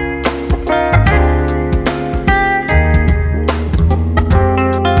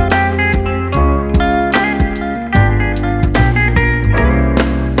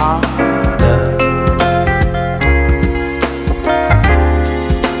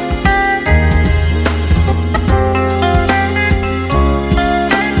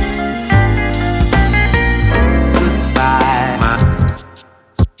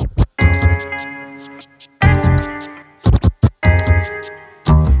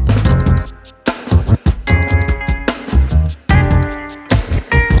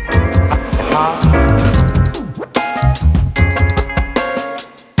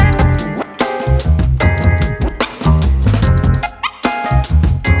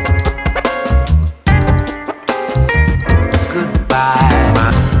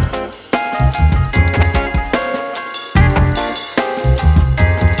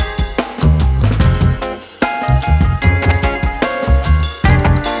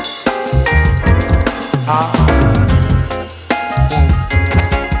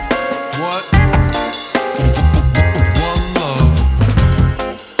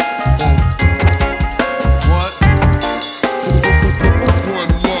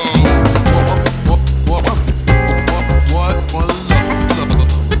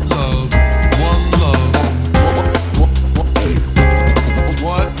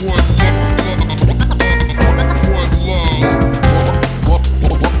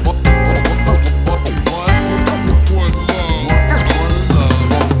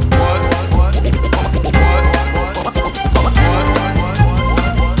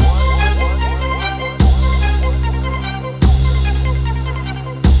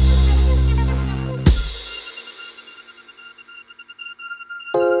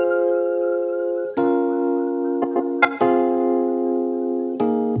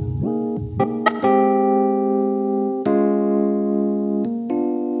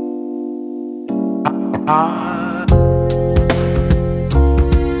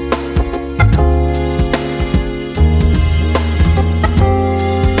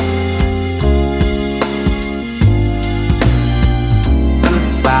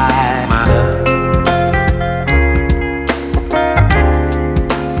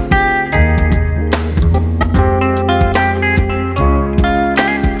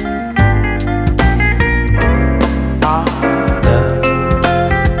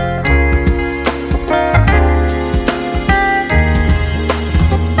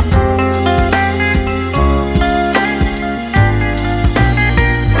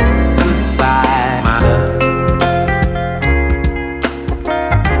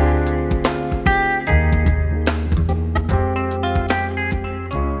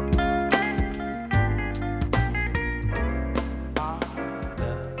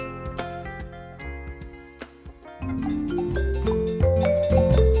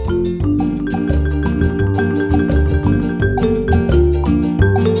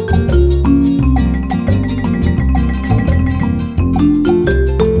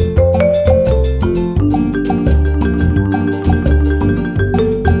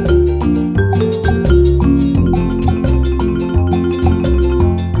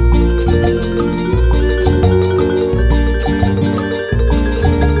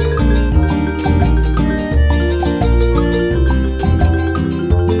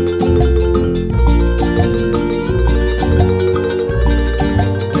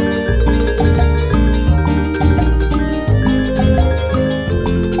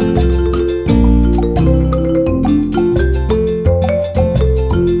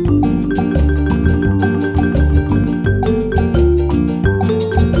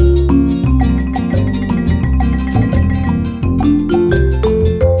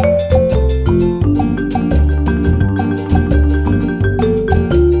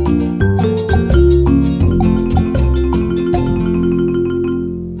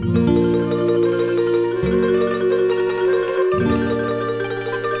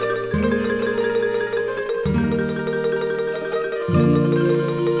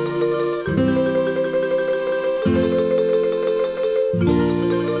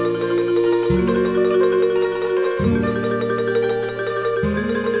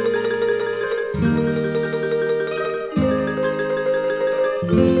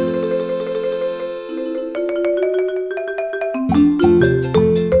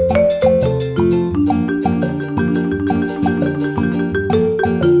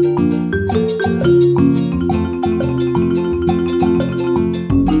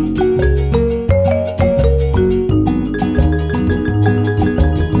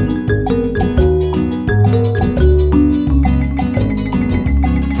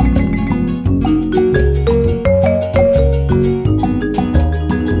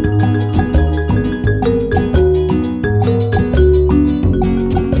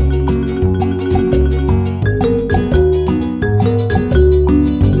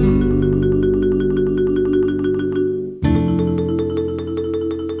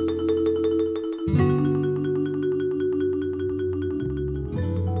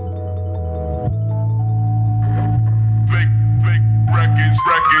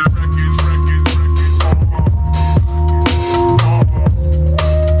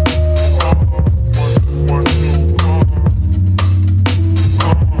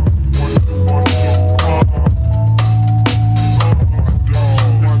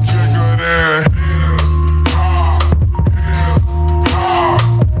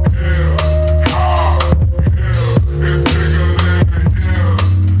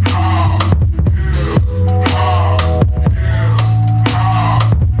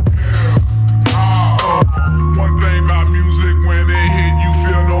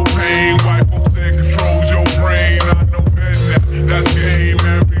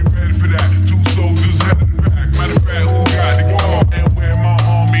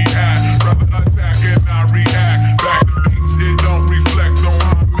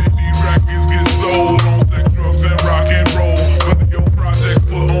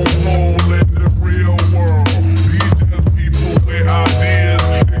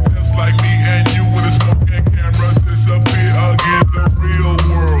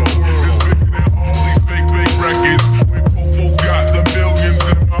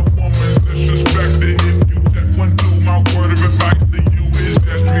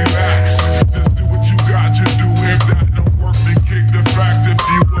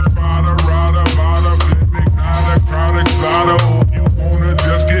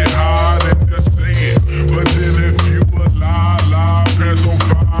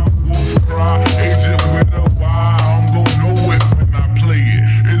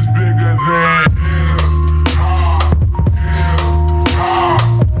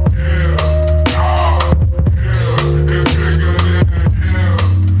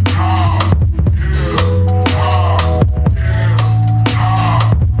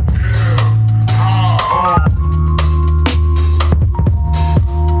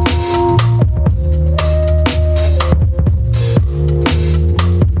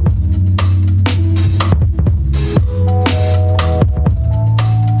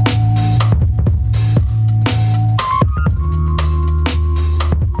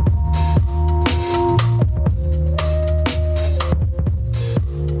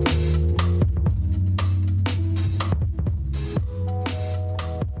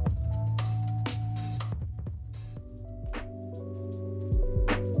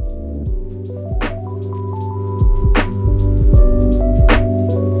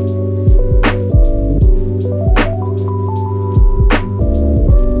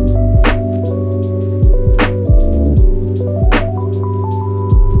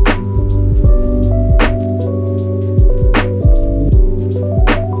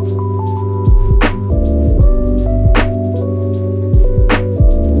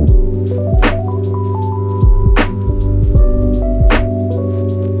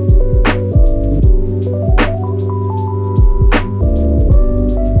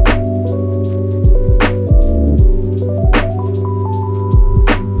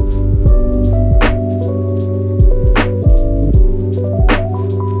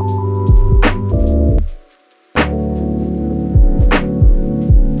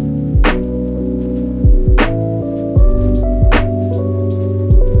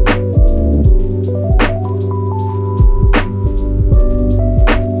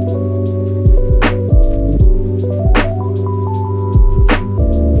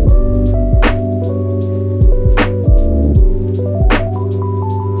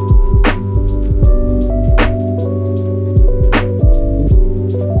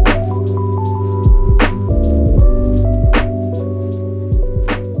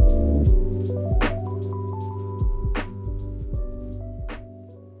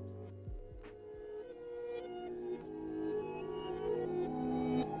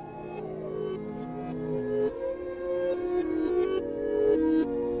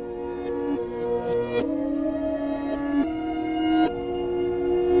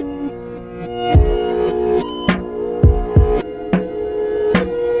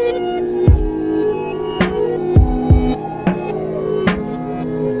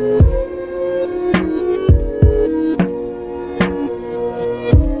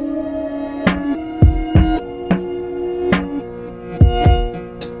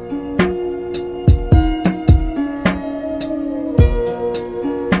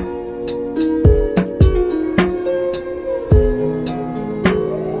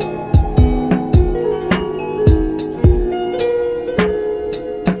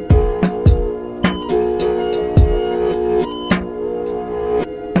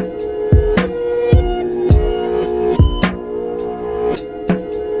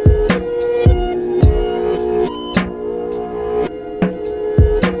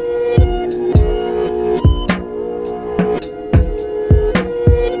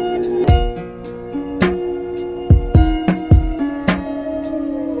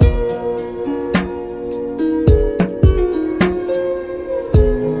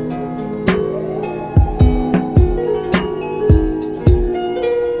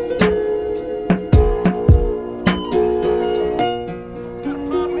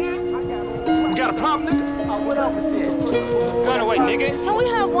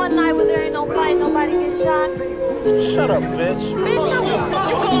 have one night where there ain't no fight, nobody gets shot? Shut up, bitch. Bitch, shut the fuck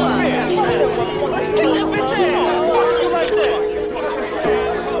You up. call a bitch. Get that bitch ass. You like that?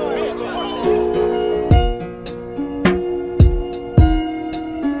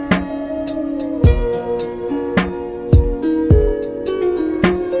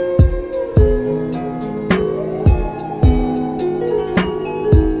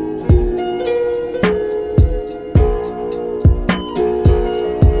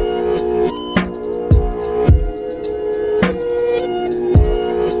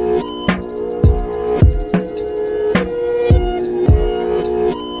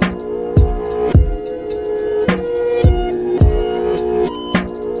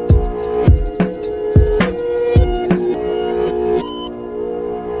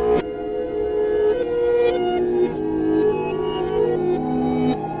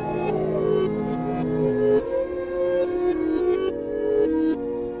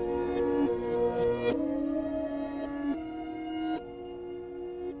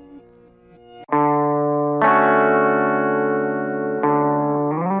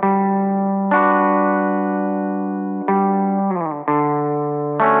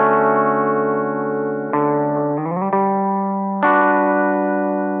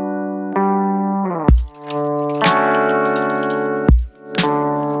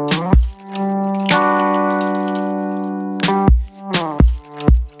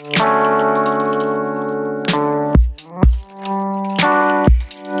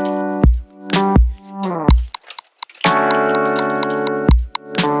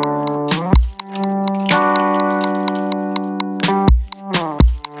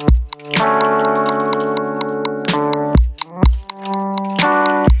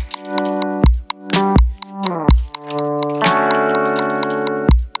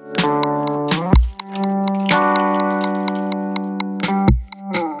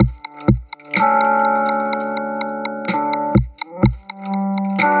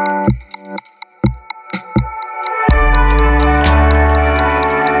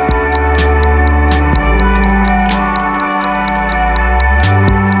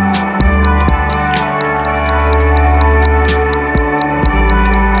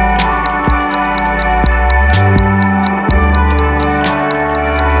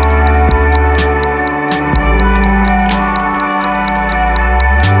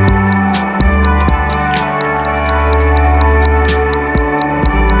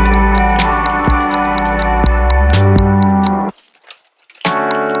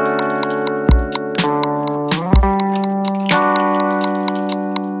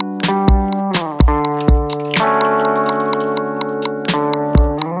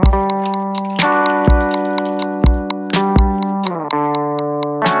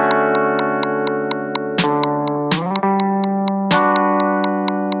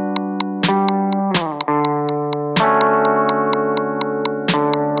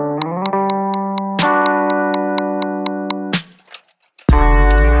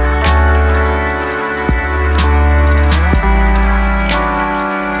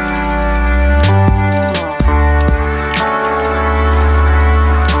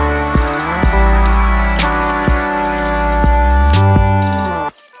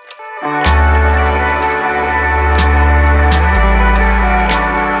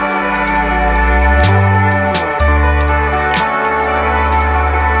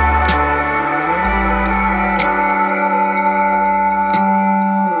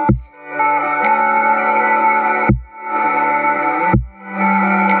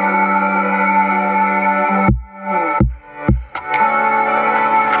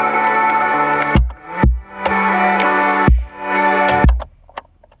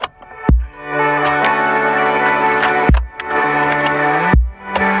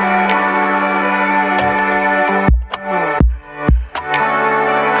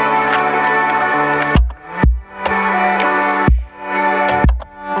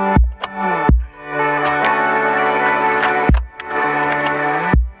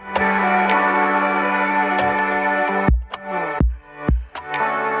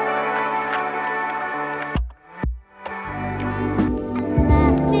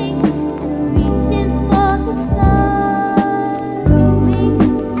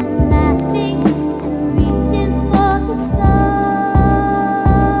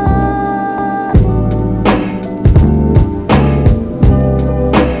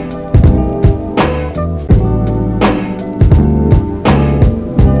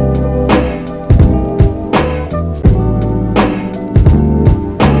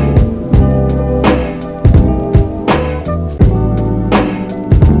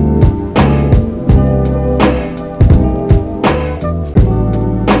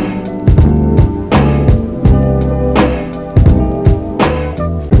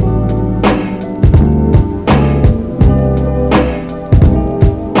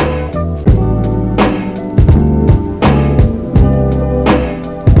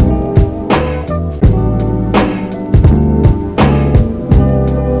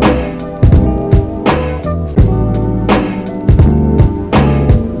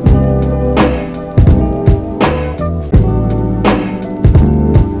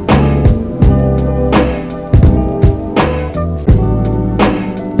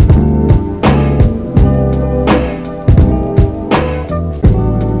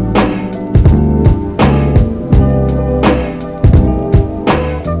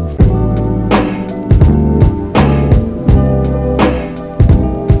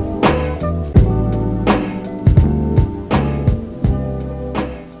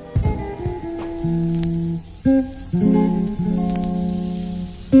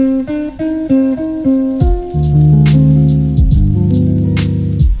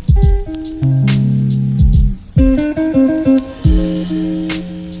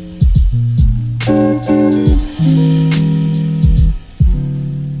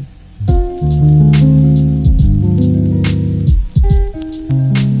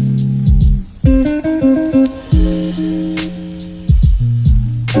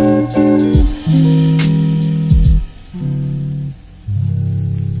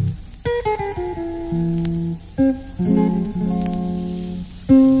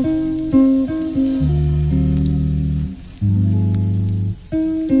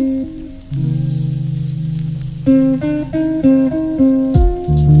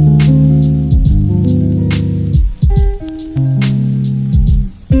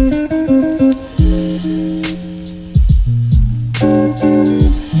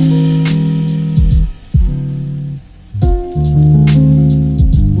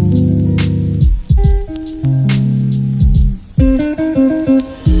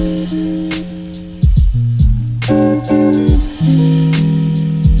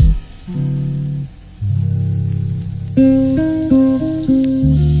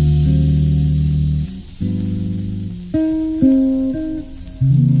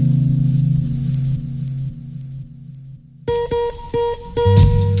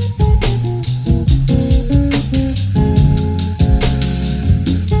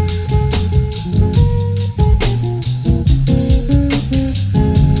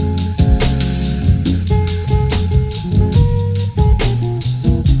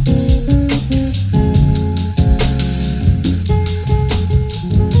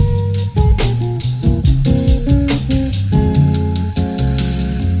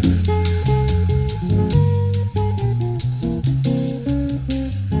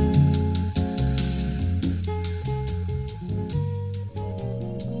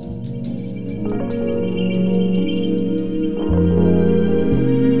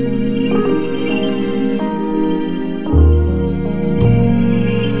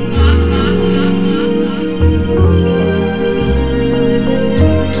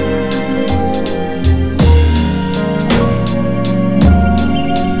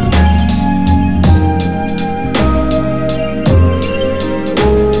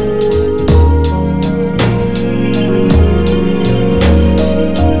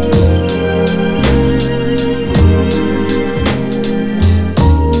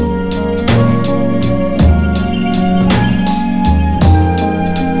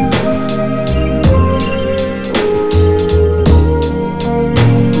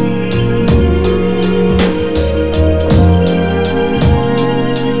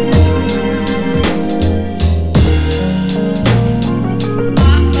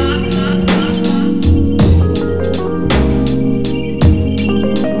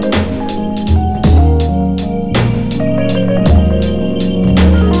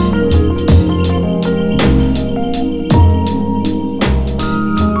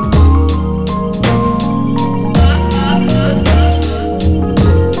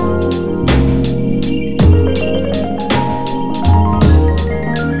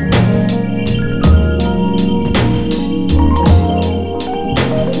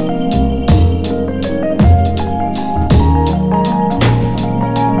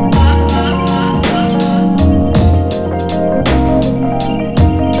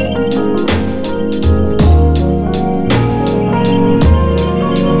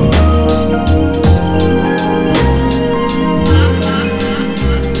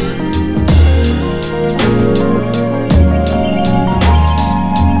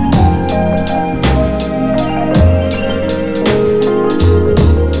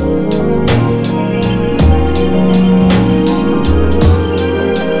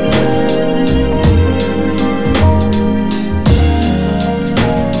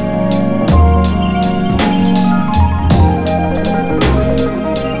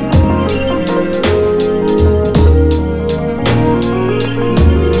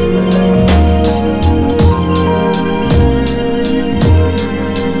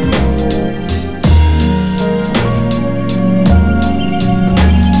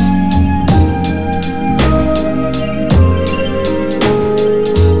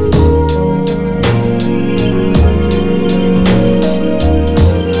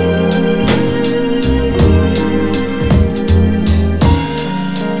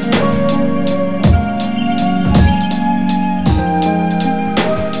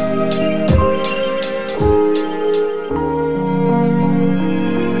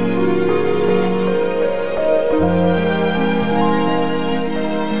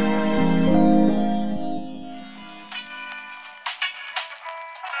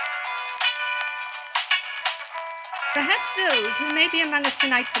 Perhaps those who may be among us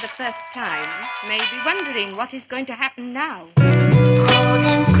tonight for the first time may be wondering what is going to happen now.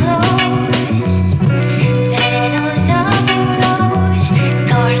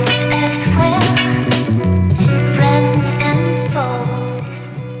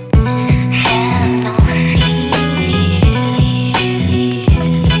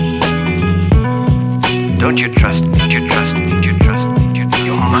 Don't you trust me? You trust me? You trust me?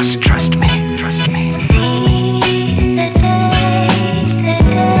 You must trust me. Trust me.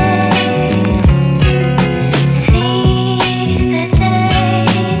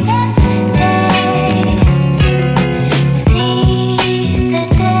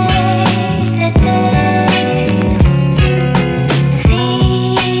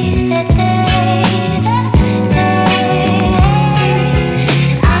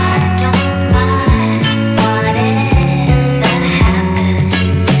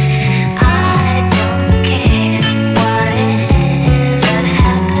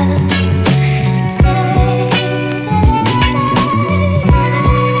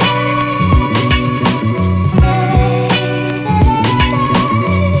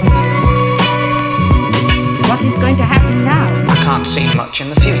 What is going to happen now? I can't see much in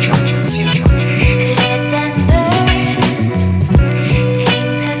the future.